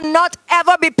cannot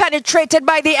ever be penetrated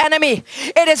by the enemy.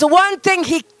 It is one thing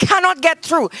he cannot get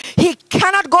through. He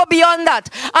cannot go beyond that.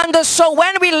 And so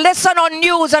when we listen on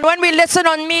news and when we listen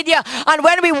on media and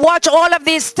when we watch all of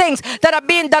these things that are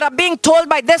being told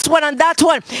by this one and that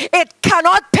one, it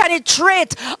cannot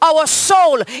penetrate our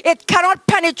soul. It cannot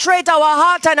penetrate our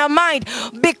heart and our mind,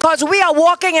 because we are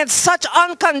walking in such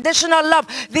unconditional love.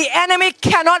 The enemy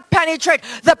cannot penetrate.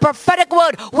 The prophetic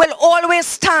word will always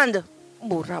stand.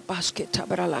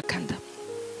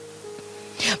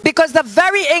 Because the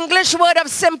very English word of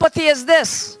sympathy is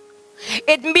this.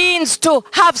 It means to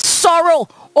have sorrow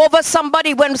over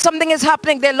somebody. When something is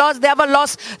happening, they lost their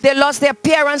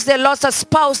parents, they lost a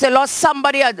spouse, they lost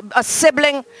somebody, a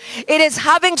sibling. It is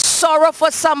having sorrow for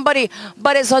somebody,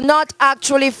 but it's not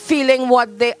actually feeling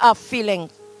what they are feeling.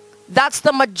 That's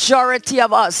the majority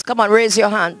of us. Come on, raise your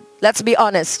hand. Let's be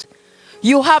honest.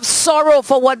 You have sorrow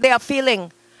for what they are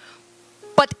feeling,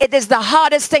 but it is the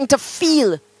hardest thing to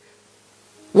feel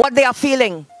what they are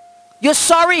feeling. You're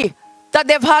sorry that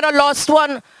they've had a lost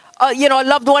one, a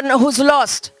loved one who's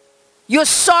lost. You're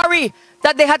sorry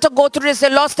that they had to go through this, they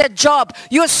lost their job.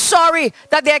 You're sorry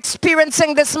that they're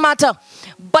experiencing this matter.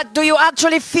 But do you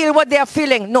actually feel what they are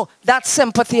feeling? No, that's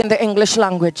sympathy in the English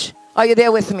language. Are you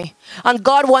there with me? And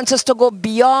God wants us to go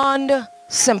beyond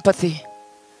sympathy,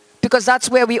 because that's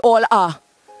where we all are.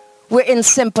 We're in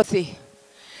sympathy.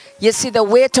 You see, the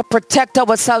way to protect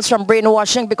ourselves from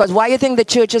brainwashing, because why you think the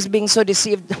church is being so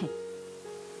deceived?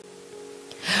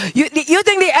 You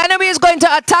think the enemy is going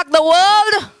to attack the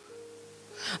world?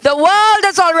 The world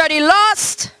is already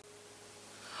lost.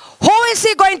 Who is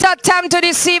he going to attempt to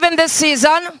deceive in this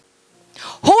season?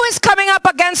 Who is coming up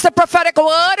against the prophetic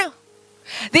word?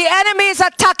 The enemy is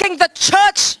attacking the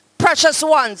church, precious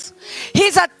ones.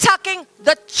 He's attacking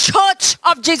the church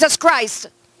of Jesus Christ.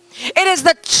 It is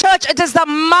the church, it is the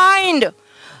mind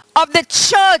of the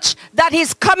church that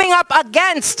he's coming up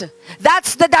against.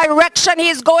 That's the direction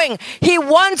he's going. He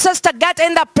wants us to get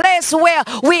in the place where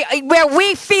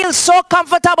we feel so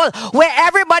comfortable, where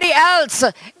everybody else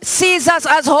sees us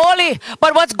as holy,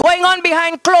 but what's going on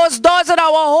behind closed doors in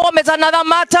our home is another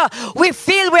matter. We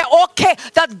feel we're okay,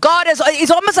 that God is,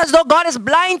 it's almost as though God is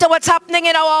blind to what's happening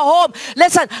in our home.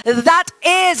 Listen, that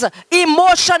is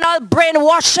emotional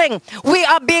brainwashing. We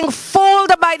are being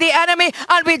fooled by the enemy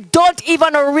and we don't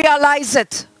even realize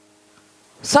it.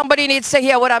 Somebody needs to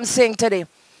hear what I'm saying today.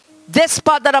 This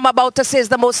part that I'm about to say is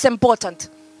the most important.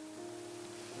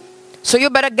 So you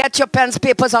better get your pens,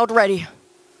 papers out ready.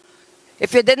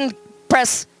 If you didn't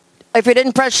press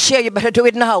share, you better do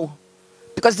it now.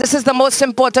 Because this is the most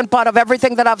important part of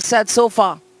everything that I've said so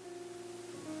far.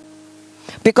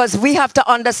 Because we have to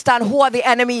understand who are the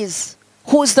enemies.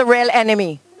 Who's the real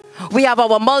enemy? We have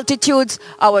our multitudes,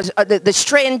 the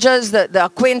strangers, the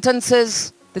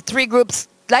acquaintances, the three groups.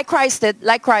 Like Christ did,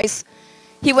 like Christ,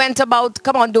 he went about,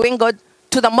 doing good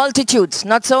to the multitudes,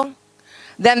 not so?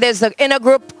 Then there's the inner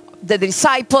group, the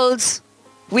disciples.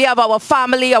 We have our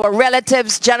family, our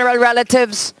relatives, general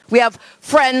relatives. We have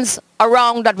friends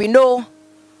around that we know.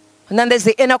 And then there's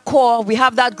the inner core. We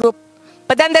have that group.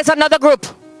 But then there's another group.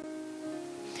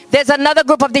 There's another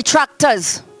group of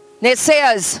detractors,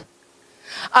 naysayers.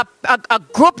 A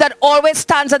group that always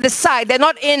stands at the side. They're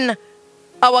not in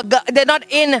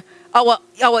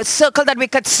our circle that we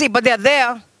could see, but they're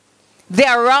there.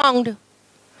 They're around.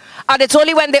 And it's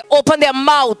only when they open their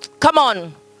mouth. Come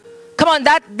on,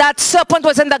 that serpent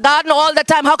was in the garden all the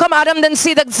time. How come Adam didn't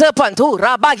see the serpent?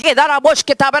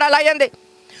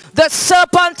 The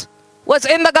serpent was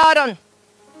in the garden.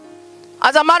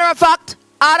 As a matter of fact,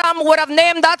 Adam would have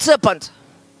named that serpent.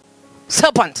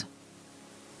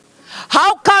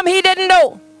 How come he didn't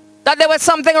know that there was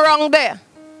something wrong there?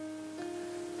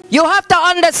 You have to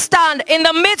understand, in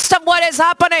the midst of what is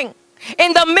happening,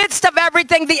 in the midst of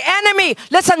everything, the enemy,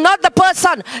 listen, not the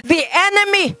person, the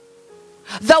enemy,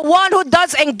 the one who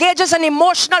engages in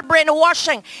emotional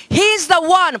brainwashing, he's the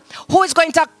one who is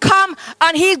going to come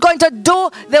and he's going to do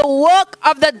the work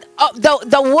of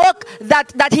the work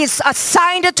that he's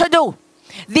assigned to do.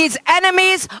 These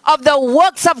enemies of the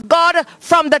works of God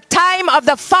from the time of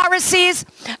the Pharisees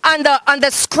and the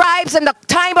scribes in the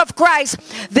time of Christ,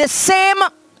 the same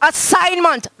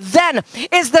assignment then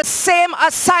is the same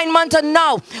assignment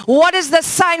now. What is the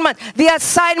assignment? The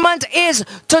assignment is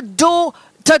to go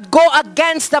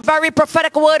against the very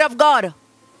prophetic word of God.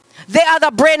 They are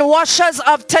the brainwashers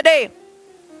of today.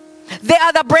 They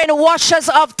are the brainwashers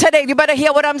of today. You better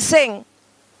hear what I'm saying.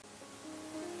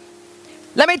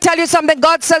 Let me tell you something.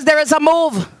 God says there is a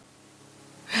move.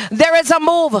 There is a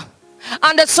move.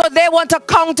 And so they want to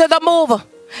counter the move.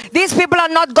 These people are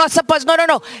not gossipers. No, no,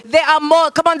 no. They are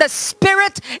more. Come on, the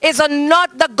spirit is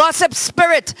not the gossip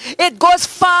spirit. It goes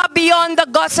far beyond the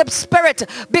gossip spirit,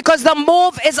 because the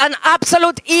move is an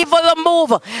absolute evil move.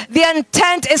 The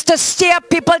intent is to steer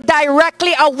people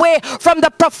directly away from the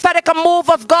prophetic move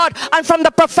of God and from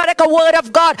the prophetic word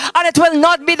of God. And it will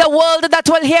not be the world that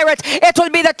will hear it. It will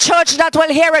be the church that will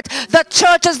hear it. The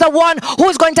church is the one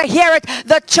who's going to hear it.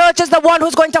 The church is the one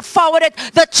who's going to forward it.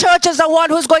 The church is the one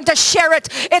who's going to share it.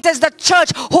 It is the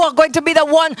church who are going to be the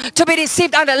one to be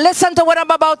deceived. And listen to what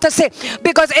I'm about to say,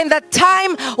 because in the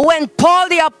time when Paul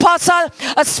the apostle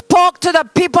spoke to the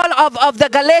people of the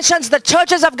Galatians, the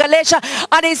churches of Galatia,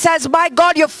 and he says, my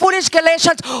God, you foolish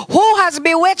Galatians, who has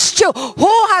bewitched you?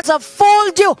 Who has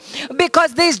fooled you?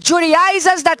 Because these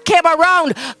Judaizers that came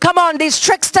around, come on, these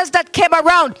tricksters that came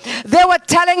around, they were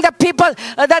telling the people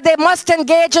that they must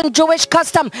engage in Jewish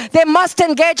custom. They must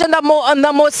engage in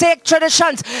the Mosaic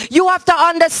traditions. You have to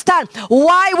understand,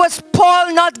 why was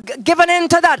Paul not given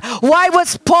into that?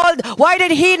 Why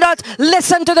did he not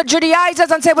listen to the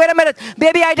Judaizers and say, wait a minute,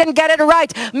 maybe I didn't get it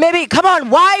right. Maybe, come on,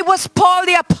 why was Paul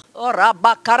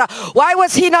why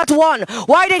was he not one?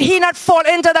 Why did he not fall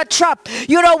into the trap?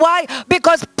 You know why?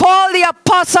 Because Paul the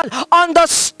apostle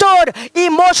understood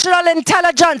emotional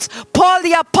intelligence. Paul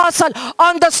the apostle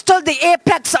understood the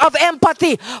apex of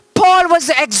empathy. Paul was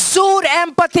exude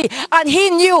empathy, and he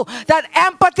knew that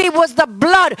empathy was the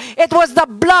blood. It was the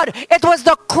blood. It was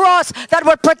the cross that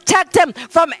would protect him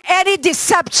from any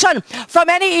deception, from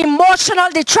any emotional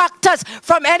detractors,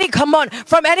 from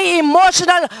any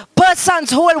emotional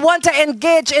persons who will want to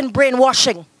engage in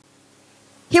brainwashing.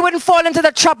 He wouldn't fall into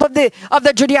the trap of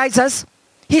the Judaizers.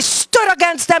 He stood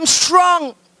against them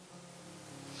strong,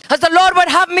 as the Lord would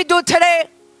have me do today.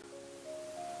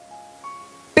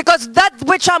 Because that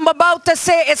which I'm about to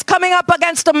say is coming up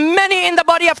against many in the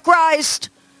body of Christ.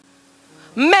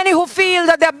 Many who feel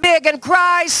that they're big in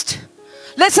Christ.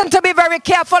 Listen to me very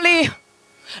carefully.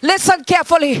 Listen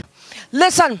carefully.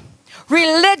 Listen.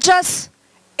 Religious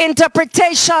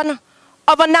interpretation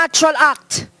of a natural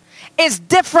act is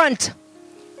different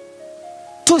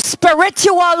to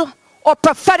spiritual or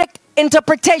prophetic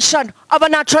interpretation of a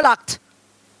natural act.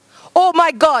 Oh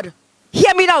my God.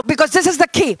 Hear me now, because this is the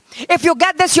key. If you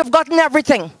get this, you've gotten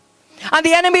everything. And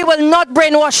the enemy will not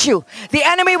brainwash you. The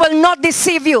enemy will not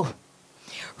deceive you.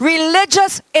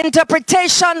 Religious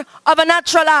interpretation of a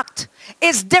natural act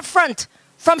is different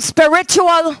from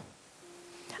spiritual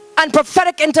and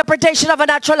prophetic interpretation of a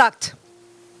natural act.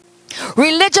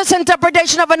 Religious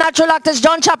interpretation of a natural act is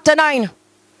John chapter 9.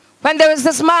 When there was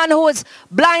this man who was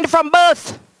blind from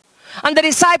birth. And the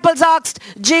disciples asked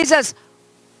Jesus,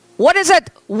 what is it?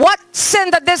 What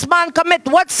sin did this man commit?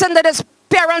 What sin did his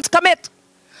parents commit?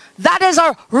 That is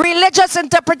a religious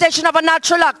interpretation of a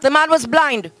natural act. The man was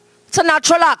blind. It's a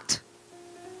natural act.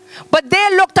 But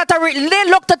they looked at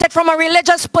it from a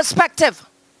religious perspective.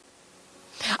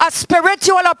 A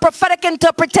spiritual or prophetic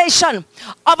interpretation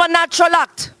of a natural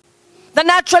act. The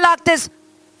natural act is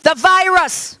the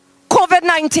virus,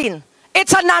 COVID-19.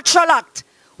 It's a natural act.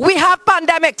 We have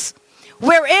pandemics.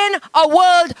 We're in a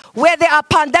world where there are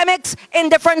pandemics in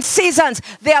different seasons.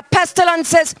 There are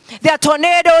pestilences, there are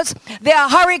tornadoes, there are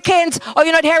hurricanes. Oh,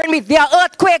 you're not hearing me? There are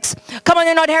earthquakes. Come on,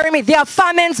 you're not hearing me? There are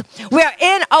famines. We're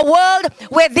in a world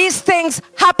where these things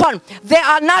happen. There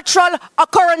are natural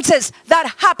occurrences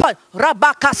that happen.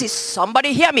 Rabakasi,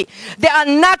 somebody hear me. There are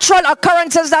natural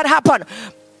occurrences that happen.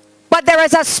 But there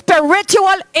is a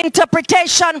spiritual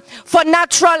interpretation for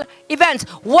natural events.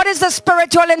 What is the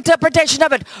spiritual interpretation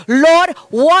of it? Lord,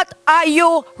 what are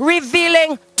you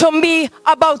revealing to me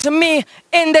about me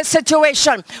in this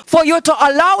situation? For you to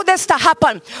allow this to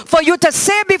happen. For you to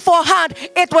say beforehand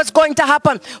it was going to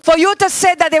happen. For you to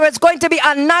say that there is going to be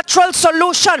a natural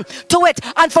solution to it.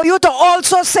 And for you to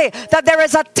also say that there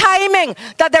is a timing.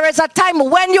 That there is a time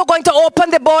when you're going to open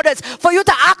the borders. For you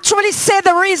to actually say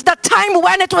the time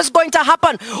when it was going to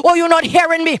happen. Oh, you're not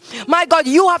hearing me. My God,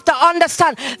 you have to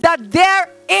understand that there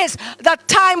is the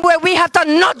time where we have to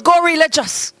not go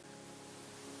religious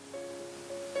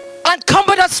and come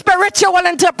with a spiritual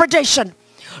interpretation.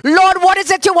 Lord, what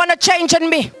is it you want to change in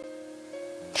me?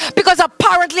 Because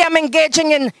apparently I'm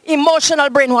engaging in emotional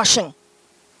brainwashing.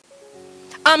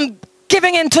 I'm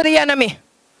giving in to the enemy.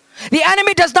 The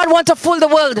enemy does not want to fool the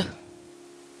world.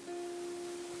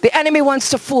 The enemy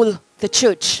wants to fool the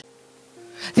church.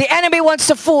 The enemy wants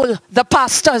to fool the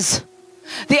pastors.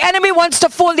 The enemy wants to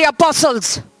fool the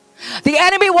apostles. The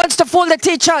enemy wants to fool the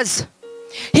teachers.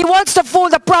 He wants to fool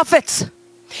the prophets.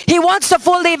 He wants to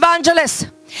fool the evangelists.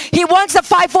 He wants the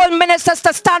fivefold ministers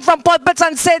to stand from pulpits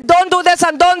and say, don't do this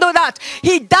and don't do that.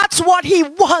 That's what he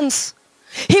wants.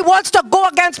 He wants to go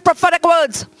against prophetic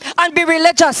words and be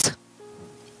religious.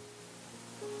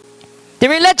 The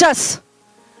religious.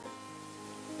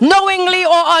 Knowingly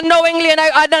or unknowingly, and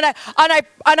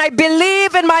I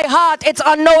believe in my heart it's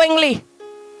unknowingly.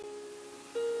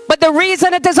 But the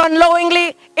reason it is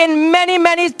unknowingly in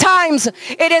many times,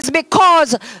 it is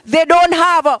because they don't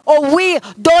have, or we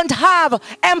don't have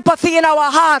empathy in our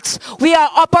hearts. We are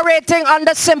operating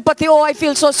under sympathy. Oh, I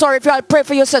feel so sorry for you. I'll pray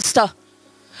for you, sister.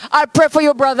 I'll pray for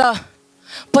you, brother.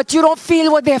 But you don't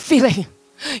feel what they're feeling.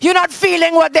 You're not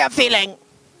feeling what they're feeling.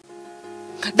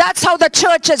 That's how the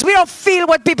church is. We don't feel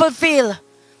what people feel.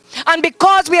 And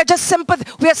because we are just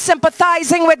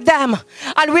sympathizing with them,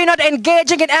 and we're not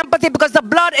engaging in empathy, because the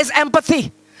blood is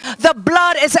empathy. The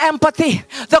blood is empathy.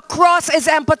 The cross is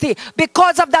empathy.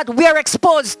 Because of that, we are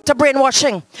exposed to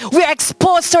brainwashing. We are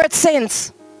exposed to its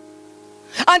sins.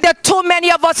 And there are too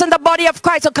many of us in the body of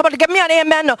Christ. So come on, give me an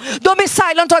amen. Don't be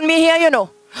silent on me here, you know.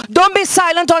 Don't be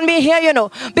silent on me here, you know.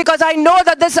 Because I know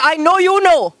that I know you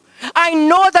know. I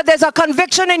know that there's a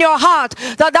conviction in your heart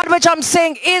that that which I'm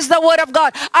saying is the word of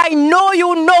God. I know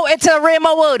you know it's a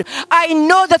rhema word. I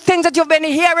know the things that you've been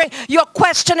hearing, you're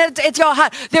questioning it, it's your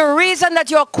heart. The reason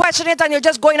that you're questioning it and you're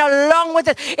just going along with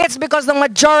it, it's because the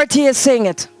majority is saying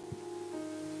it.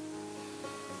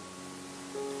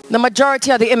 The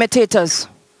majority are the imitators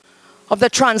of the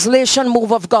translation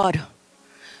move of God.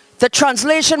 The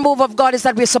translation move of God is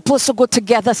that we're supposed to go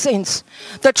together, saints.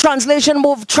 The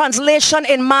translation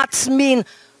in maths mean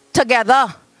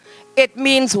together. It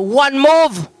means one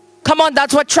move. Come on,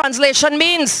 that's what translation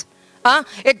means.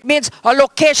 It means a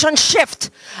location shift.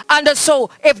 And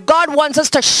so if God wants us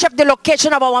to shift the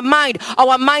location of our mind,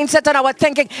 our mindset and our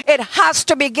thinking, it has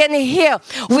to begin here.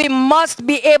 We must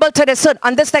be able to discern.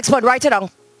 And this next word, write it down.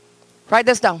 Write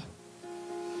this down.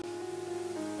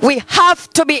 We have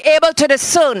to be able to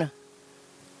discern,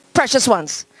 precious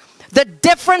ones, the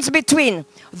difference between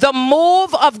the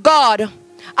move of God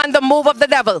and the move of the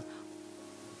devil.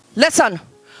 Listen,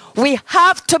 we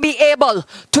have to be able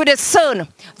to discern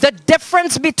the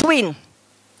difference between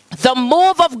the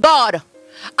move of God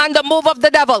and the move of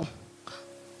the devil.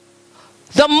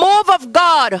 The move of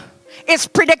God is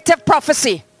predictive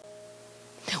prophecy,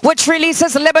 which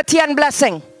releases liberty and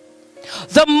blessing.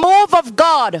 The move of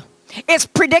God is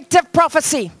predictive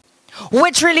prophecy,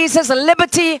 which releases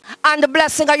liberty and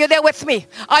blessing. Are you there with me?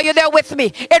 Are you there with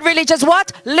me? It releases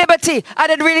what? Liberty.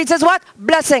 And it releases what?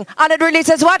 Blessing. And it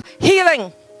releases what?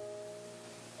 Healing.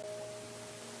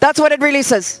 That's what it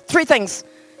releases. Three things.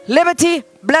 Liberty,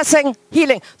 blessing,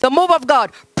 healing. The move of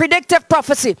God. Predictive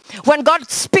prophecy. When God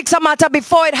speaks a matter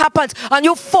before it happens, and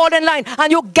you fall in line,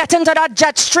 and you get into that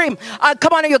jet stream.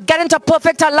 Come on, and you get into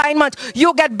perfect alignment.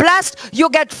 You get blessed,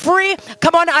 you get free,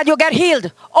 come on, and you get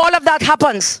healed. All of that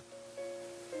happens.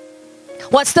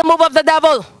 What's the move of the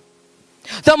devil?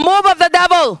 The move of the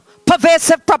devil,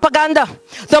 pervasive propaganda.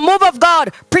 The move of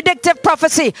God, predictive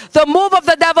prophecy. The move of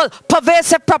the devil,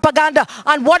 pervasive propaganda.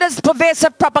 And what does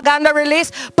pervasive propaganda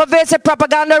release? Pervasive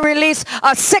propaganda release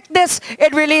sickness,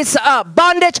 it releases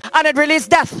bondage, and it releases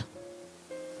death.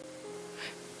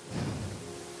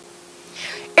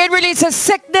 It releases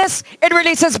sickness, it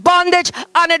releases bondage,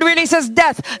 and it releases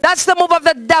death. That's the move of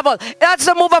the devil. That's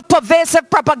the move of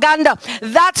pervasive propaganda.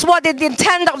 That's what the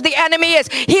intent of the enemy is.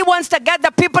 He wants to get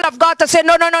the people of God to say,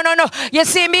 no. You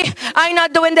see me? I'm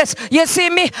not doing this. You see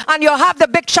me? And you have the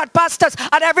big shot pastors,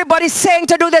 and everybody's saying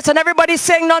to do this, and everybody's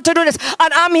saying not to do this.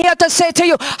 And I'm here to say to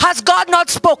you, has God not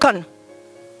spoken?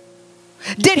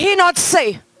 Did he not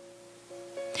say?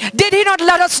 Did he not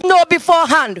let us know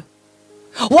beforehand?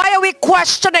 Why are we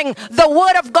questioning the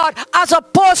word of God as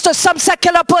opposed to some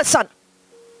secular person?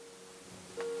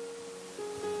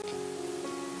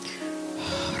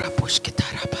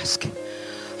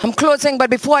 I'm closing, but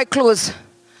before I close,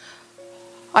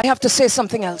 I have to say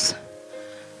something else.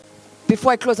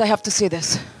 Before I close, I have to say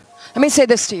this. Let me say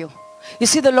this to you. You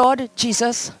see the Lord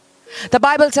Jesus, the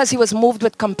Bible says he was moved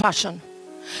with compassion.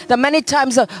 That many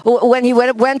times when he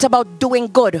went about doing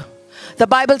good, the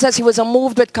Bible says he was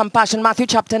moved with compassion. Matthew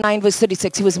chapter 9 verse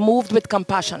 36. He was moved with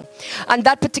compassion. And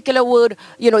that particular word,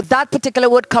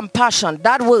 compassion,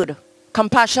 that word,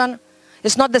 compassion,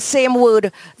 is not the same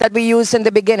word that we used in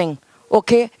the beginning.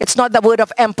 Okay? It's not the word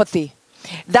of empathy.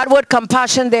 That word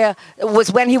compassion there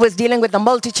was when he was dealing with the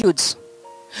multitudes.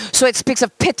 So it speaks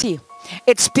of pity.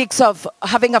 It speaks of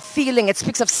having a feeling. It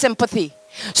speaks of sympathy.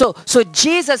 So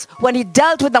Jesus, when he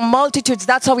dealt with the multitudes,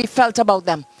 that's how he felt about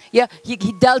them. Yeah, he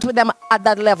dealt with them at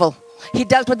that level. He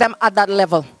dealt with them at that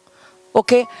level.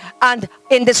 Okay? And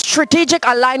in the strategic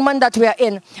alignment that we are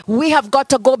in, we have got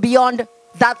to go beyond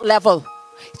that level.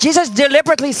 Jesus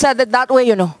deliberately said it that way,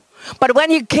 you know. But when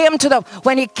he came to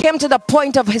the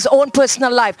point of his own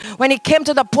personal life, when he came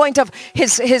to the point of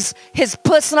his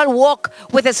personal walk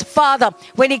with his father,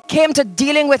 when he came to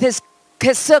dealing with his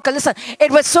circle, listen,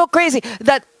 it was so crazy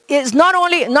that it's not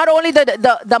only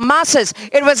the masses,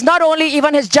 it was not only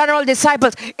even his general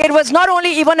disciples, it was not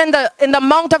only even in the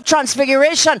Mount of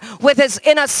Transfiguration with his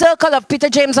inner circle of Peter,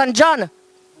 James, and John,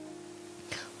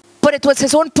 but it was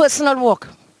his own personal walk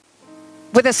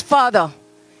with his father.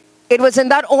 It was in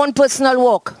that own personal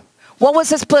walk. What was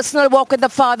his personal walk with the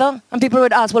Father? And people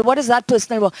would ask, well, what is that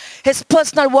personal walk? His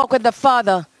personal walk with the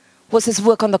Father was his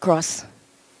work on the cross.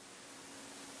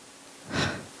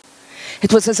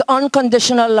 It was his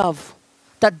unconditional love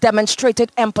that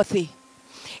demonstrated empathy.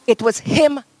 It was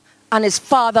him and his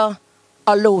Father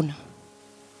alone.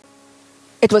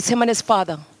 It was him and his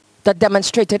Father that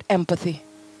demonstrated empathy.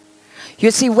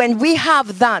 You see, when we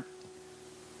have that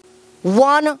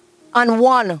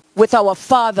one-on-one with our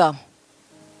Father,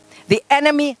 the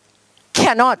enemy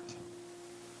cannot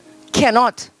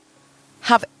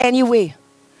have any way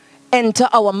enter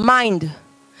our mind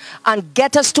and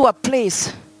get us to a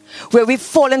place where we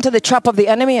fall into the trap of the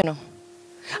enemy, you know,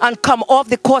 and come off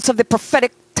the course of the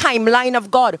prophetic timeline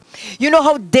of God. You know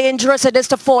how dangerous it is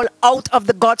to fall out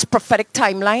of God's prophetic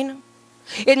timeline?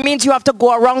 It means you have to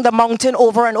go around the mountain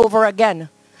over and over again.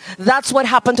 That's what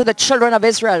happened to the children of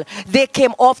Israel. They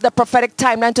came off the prophetic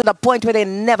timeline to the point where they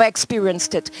never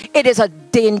experienced it. It is a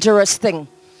dangerous thing.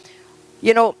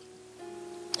 You know,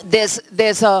 there's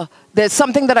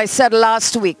something that I said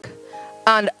last week.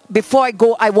 And before I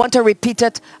go, I want to repeat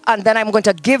it. And then I'm going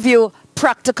to give you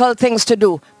practical things to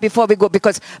do before we go.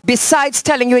 Because besides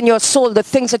telling you in your soul the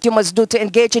things that you must do to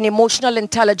engage in emotional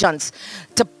intelligence,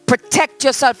 to protect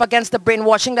yourself against the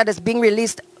brainwashing that is being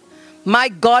released, my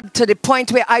God, to the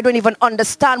point where I don't even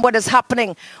understand what is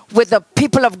happening with the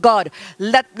people of God.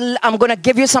 I'm going to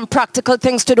give you some practical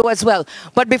things to do as well.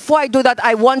 But before I do that,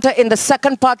 I want to, in the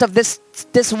second part of this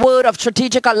word of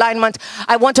strategic alignment,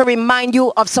 I want to remind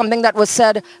you of something that was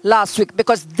said last week.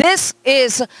 Because this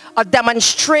is a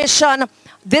demonstration.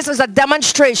 This is a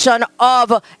demonstration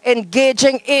of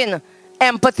engaging in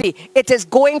empathy. It is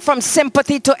going from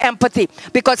sympathy to empathy,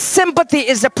 because sympathy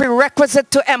is the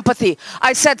prerequisite to empathy.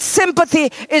 I said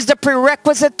sympathy is the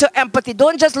prerequisite to empathy.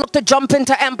 Don't just look to jump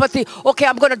into empathy. Okay,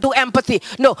 I'm going to do empathy.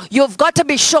 No, you've got to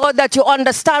be sure that you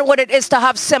understand what it is to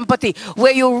have sympathy,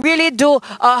 where you really do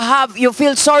you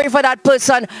feel sorry for that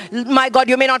person. My God,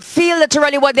 you may not feel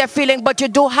literally what they're feeling, but you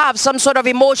do have some sort of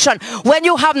emotion. When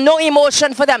you have no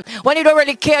emotion for them, when you don't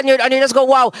really care, and you just go,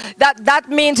 wow, that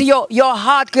means your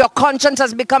heart, your conscience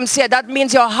has become seared. That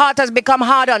means your heart has become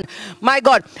hardened. My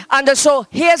God. And so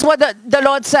here's what the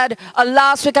Lord said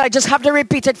last week. I just have to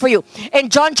repeat it for you. In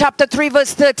John chapter 3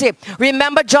 verse 30.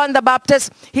 Remember John the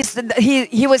Baptist?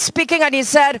 He was speaking and he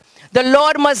said, the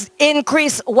Lord must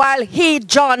increase while he,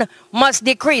 John, must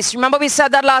decrease. Remember we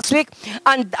said that last week?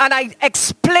 And I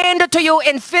explained it to you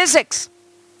in physics,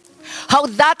 how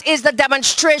that is the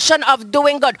demonstration of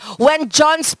doing good. When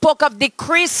John spoke of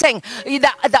decreasing,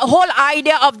 the whole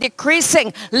idea of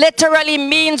decreasing literally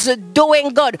means doing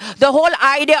good. The whole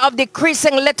idea of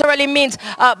decreasing literally means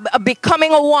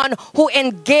becoming one who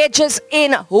engages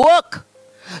in work.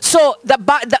 So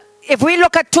if we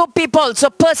look at two people,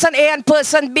 so person A and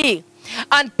person B,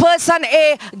 and person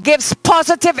A gives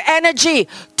positive energy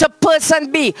to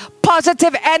person B.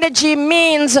 Positive energy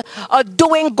means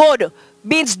doing good,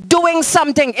 means doing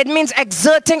something. It means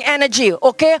exerting energy,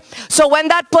 okay? So when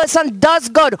that person does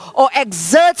good or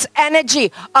exerts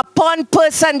energy upon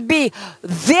person B,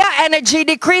 their energy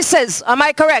decreases. Am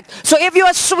I correct? So if you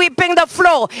are sweeping the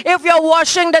floor, if you're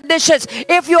washing the dishes,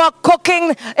 if you're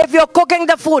cooking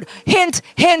the food, hint,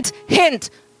 hint, hint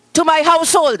to my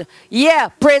household. Yeah,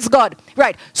 praise God.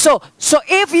 Right. So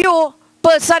if you,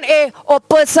 person A or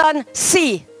person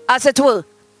C, as it were,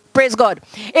 praise God.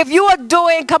 If you are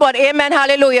doing, come on, amen,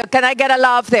 hallelujah. Can I get a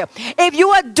laugh there? If you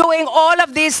are doing all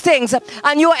of these things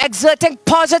and you are exerting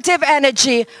positive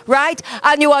energy, right?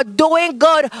 And you are doing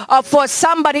good for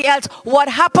somebody else, what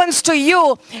happens to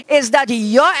you is that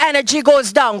your energy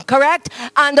goes down, correct?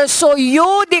 And so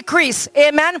you decrease,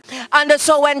 amen? And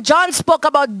so when John spoke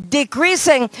about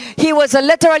decreasing, he was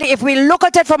literally, if we look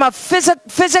at it from a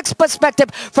physics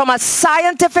perspective, from a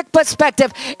scientific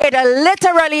perspective, it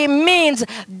literally means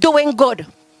doing good.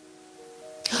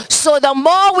 So the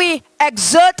more we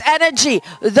exert energy,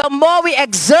 the more we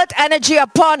exert energy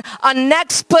upon a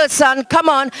next person, come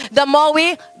on, the more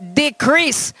we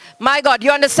decrease. My God,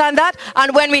 you understand that?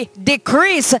 And when we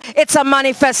decrease, it's a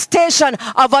manifestation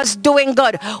of us doing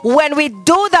good. When we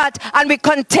do that and we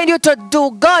continue to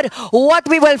do good, what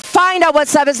we will find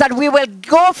ourselves is that we will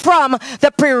go from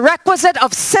the prerequisite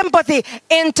of sympathy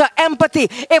into empathy.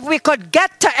 If we could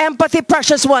get to empathy,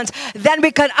 precious ones, then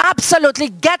we can absolutely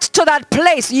get to that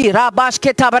place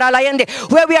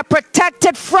where we are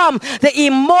protected from the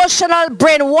emotional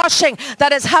brainwashing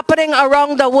that is happening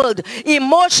around the world.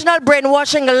 Emotional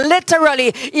brainwashing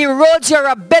literally erodes your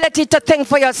ability to think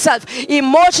for yourself.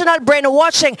 Emotional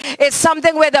brainwashing is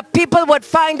something where the people would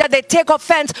find that they take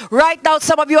offense. Right now,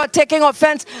 some of you are taking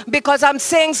offense because I'm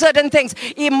saying certain things.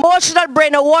 Emotional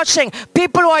brainwashing,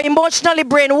 people who are emotionally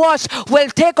brainwashed will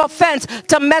take offense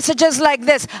to messages like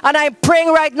this. And I'm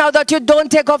praying right now that you don't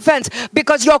take offense,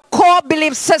 because your core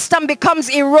belief system becomes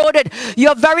eroded.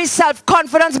 Your very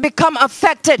self-confidence become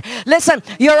affected. Listen,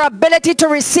 your ability to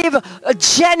receive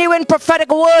genuine prophetic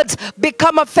words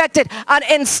become affected, and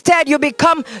instead you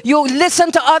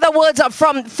listen to other words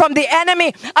from the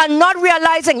enemy and not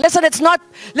realizing, listen,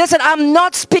 I'm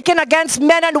not speaking against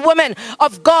men and women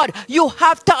of God. You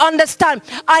have to understand,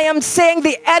 I am saying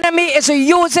the enemy is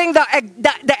using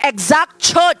the exact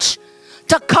church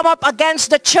to come up against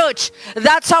the church.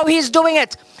 That's how he's doing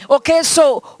it. Okay,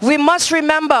 so we must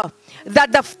remember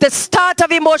that the start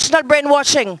of emotional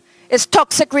brainwashing is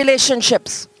toxic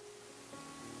relationships.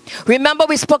 Remember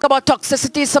we spoke about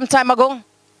toxicity some time ago?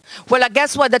 Well, I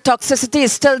guess what? The toxicity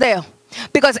is still there.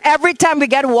 Because every time we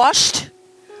get washed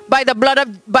by the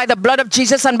blood of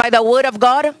Jesus and by the word of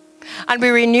God, and we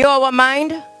renew our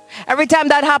mind, every time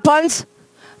that happens,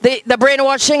 the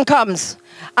brainwashing comes.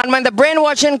 And when the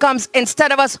brainwashing comes,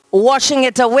 instead of us washing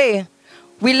it away,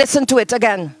 we listen to it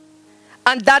again.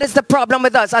 And that is the problem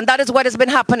with us. And that is what has been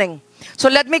happening. So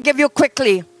let me give you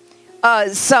quickly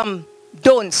some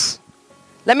don'ts.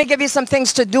 Let me give you some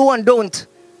things to do and don't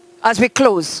as we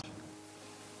close.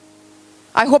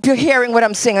 I hope you're hearing what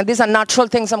I'm saying. And these are natural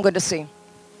things I'm going to say.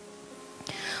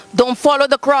 Don't follow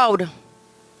the crowd.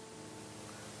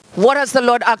 What has the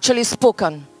Lord actually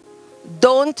spoken?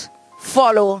 Don't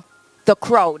follow the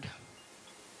crowd.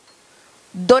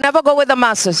 Don't ever go with the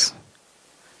masses.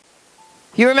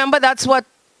 You remember that's what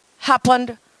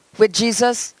happened with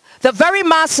Jesus? The very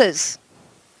masses.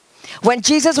 When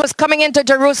Jesus was coming into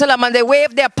Jerusalem and they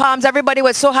waved their palms, everybody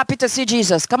was so happy to see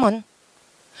Jesus. Come on.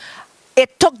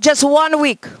 It took just 1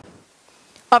 week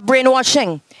of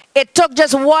brainwashing. It took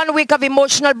just 1 week of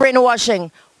emotional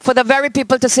brainwashing for the very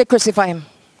people to say, crucify him.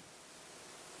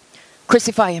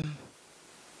 Crucify him.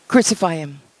 Crucify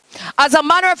him. As a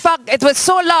matter of fact, it was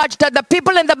so large that the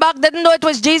people in the back didn't know it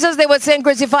was Jesus. They were saying,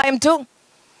 crucify him too.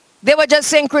 They were just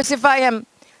saying, crucify him.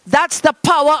 That's the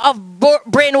power of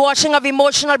brainwashing, of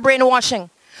emotional brainwashing.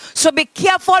 So be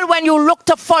careful when you look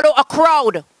to follow a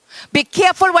crowd. Be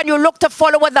careful when you look to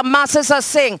follow what the masses are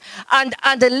saying. And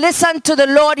listen to the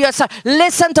Lord yourself.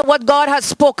 Listen to what God has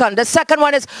spoken. The second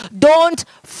one is, don't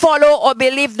follow or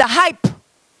believe the hype.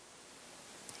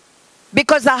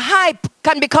 Because the hype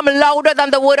can become louder than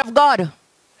the word of God.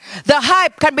 The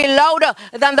hype can be louder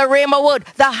than the Rhema word.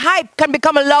 The hype can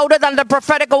become louder than the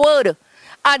prophetic word.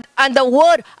 And the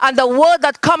word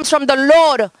that comes from the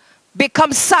Lord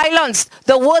becomes silenced.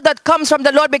 The word that comes from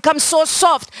the Lord becomes so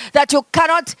soft that you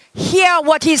cannot hear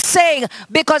what he's saying,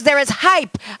 because there is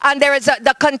hype and there is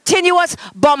the continuous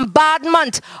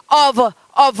bombardment of a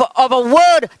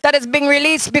word that is being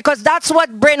released, because that's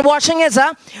what brainwashing is.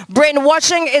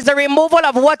 Brainwashing is the removal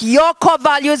of what your core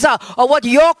values are or what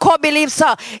your core beliefs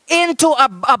are into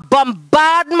a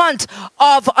bombardment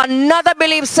of another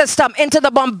belief system, into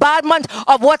the bombardment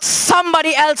of what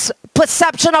somebody else's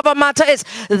perception of a matter is.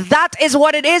 That is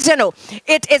what it is, you know.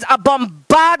 It is a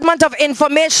bombardment of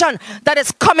information that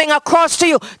is coming across to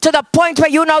you to the point where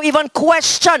you now even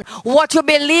question what you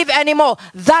believe anymore.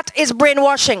 That is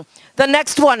brainwashing. The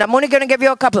next one, I'm only going to give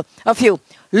you a few.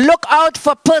 Look out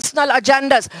for personal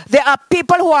agendas. There are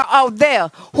people who are out there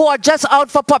who are just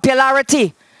out for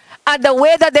popularity. And the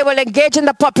way that they will engage in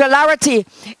the popularity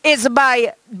is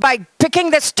by picking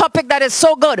this topic that is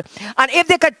so good. And if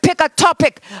they could pick a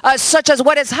topic such as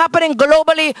what is happening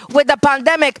globally with the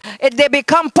pandemic, they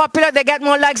become popular, they get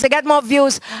more likes, they get more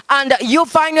views, and you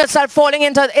find yourself falling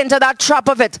into that trap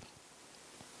of it.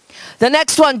 The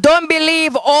next one, don't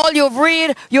believe all you've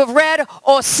read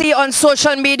or see on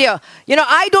social media. You know,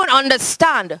 I don't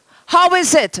understand. How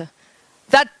is it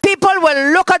that people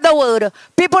will look at the word,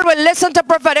 people will listen to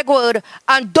prophetic word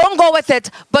and don't go with it,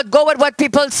 but go with what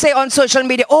people say on social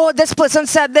media. Oh, this person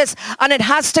said this and it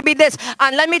has to be this.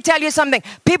 And let me tell you something.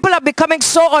 People are becoming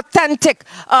so authentic.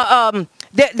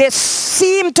 They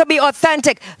seem to be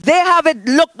authentic. They have it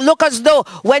look as though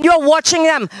when you're watching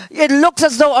them, it looks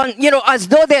as though as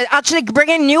though they're actually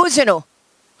bringing news. It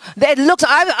looks.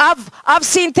 I've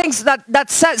seen things that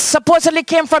supposedly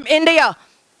came from India,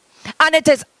 and it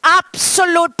is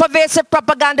absolute pervasive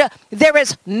propaganda. There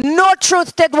is no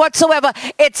truth to it whatsoever.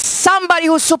 It's somebody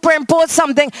who superimposed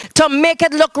something to make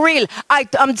it look real.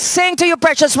 I'm saying to you,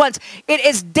 precious ones, it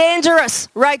is dangerous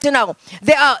right now.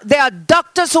 There are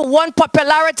doctors who want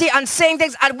popularity and saying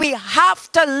things, and we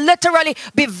have to literally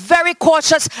be very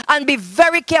cautious and be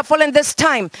very careful in this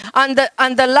time. And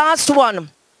the last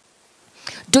one,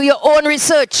 do your own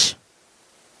research,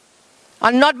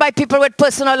 and not by people with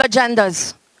personal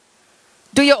agendas.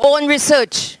 Do your own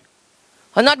research,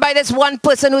 and not by this one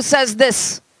person who says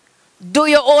this. Do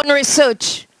your own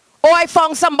research. Oh, I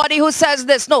found somebody who says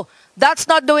this. No, that's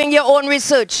not doing your own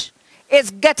research.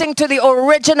 It's getting to the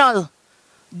original.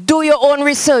 Do your own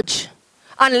research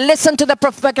and listen to the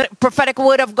prophetic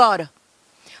word of God.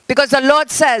 Because the Lord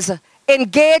says,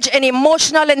 engage in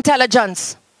emotional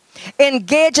intelligence.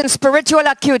 Engage in spiritual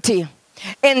acuity.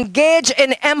 Engage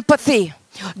in empathy.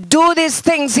 Do these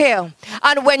things here.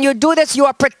 And when you do this, you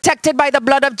are protected by the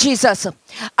blood of Jesus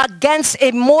against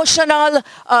emotional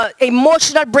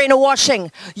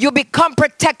brainwashing. You become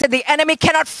protected. The enemy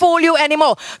cannot fool you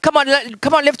anymore. Come on,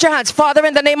 lift your hands. Father,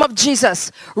 in the name of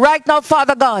Jesus, right now,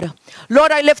 Father God,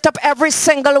 Lord, I lift up every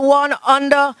single one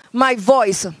under my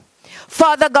voice.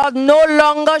 Father God, no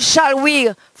longer shall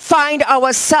we find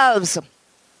ourselves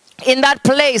in that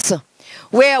place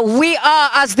where we are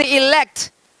as the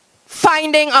elect,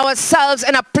 finding ourselves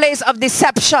in a place of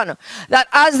deception. That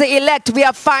as the elect, we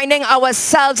are finding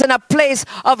ourselves in a place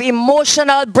of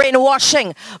emotional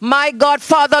brainwashing. My God,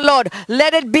 Father, Lord,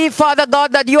 let it be, Father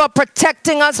God, that you are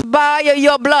protecting us by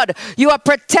your blood. You are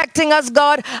protecting us,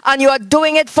 God, and you are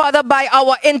doing it, Father, by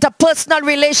our interpersonal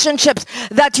relationships,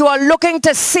 that you are looking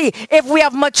to see if we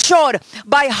have matured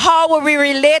by how we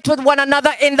relate with one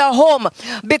another in the home.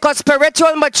 Because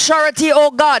spiritual maturity, oh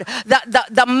God,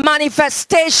 the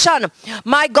manifestation,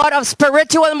 my God, of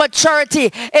spiritual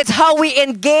maturity is how we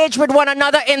engage with one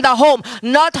another in the home.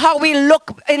 Not how we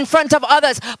look in front of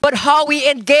others, but how we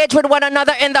engage with one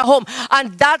another in the home.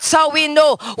 And that's how we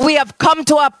know we have come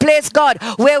to a place, God,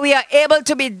 where we are able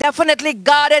to be definitely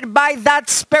guarded by that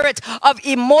spirit of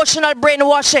emotional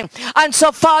brainwashing. And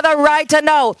so, Father, right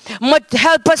now,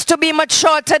 help us to be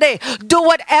mature today. Do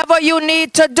whatever you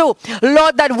need to do,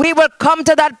 Lord, that we will come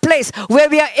to that place where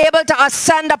we are able to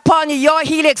ascend upon your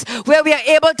helix, where we are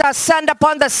able to ascend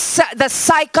upon the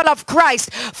cycle of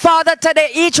Christ. Father, today,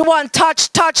 each one, touch.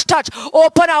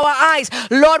 Open our eyes.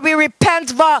 Lord, we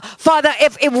repent, Father,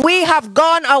 if we have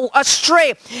gone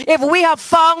astray, if we have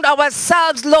found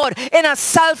ourselves, Lord, in a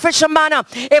selfish manner,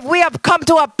 if we have come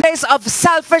to a place of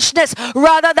selfishness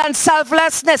rather than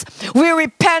selflessness, we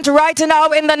repent right now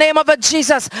in the name of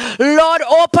Jesus. Lord,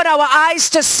 open our eyes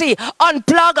to see,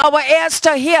 unplug our ears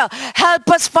to hear. Help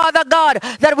us, Father God,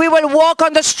 that we will walk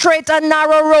on the straight and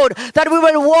narrow road, that we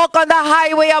will walk on the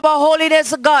highway of our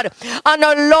holiness, God. And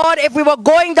Lord, if we were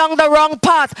going down the wrong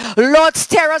path, Lord,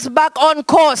 steer us back on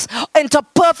course into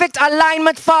perfect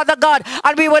alignment, Father God,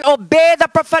 and we will obey the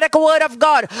prophetic word of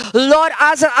God. Lord,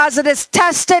 as it is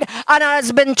tested and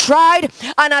has been tried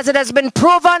and as it has been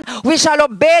proven, we shall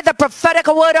obey the prophetic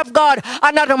word of God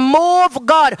and not move,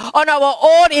 God, on our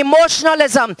own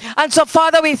emotionalism. And so,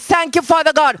 Father, we thank you,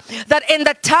 Father God, that in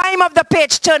the time of the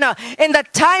page turner, in the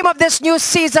time of this new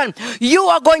season, you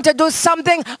are going to do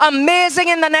something amazing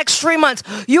in the next 3 months.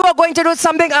 You are going to do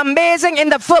something amazing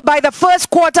by the first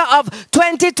quarter of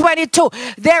 2022.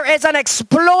 There is an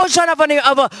explosion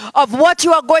of what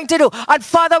you are going to do. And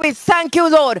Father, we thank you,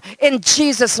 Lord, in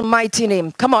Jesus' mighty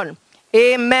name. Come on.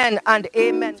 Amen and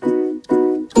amen.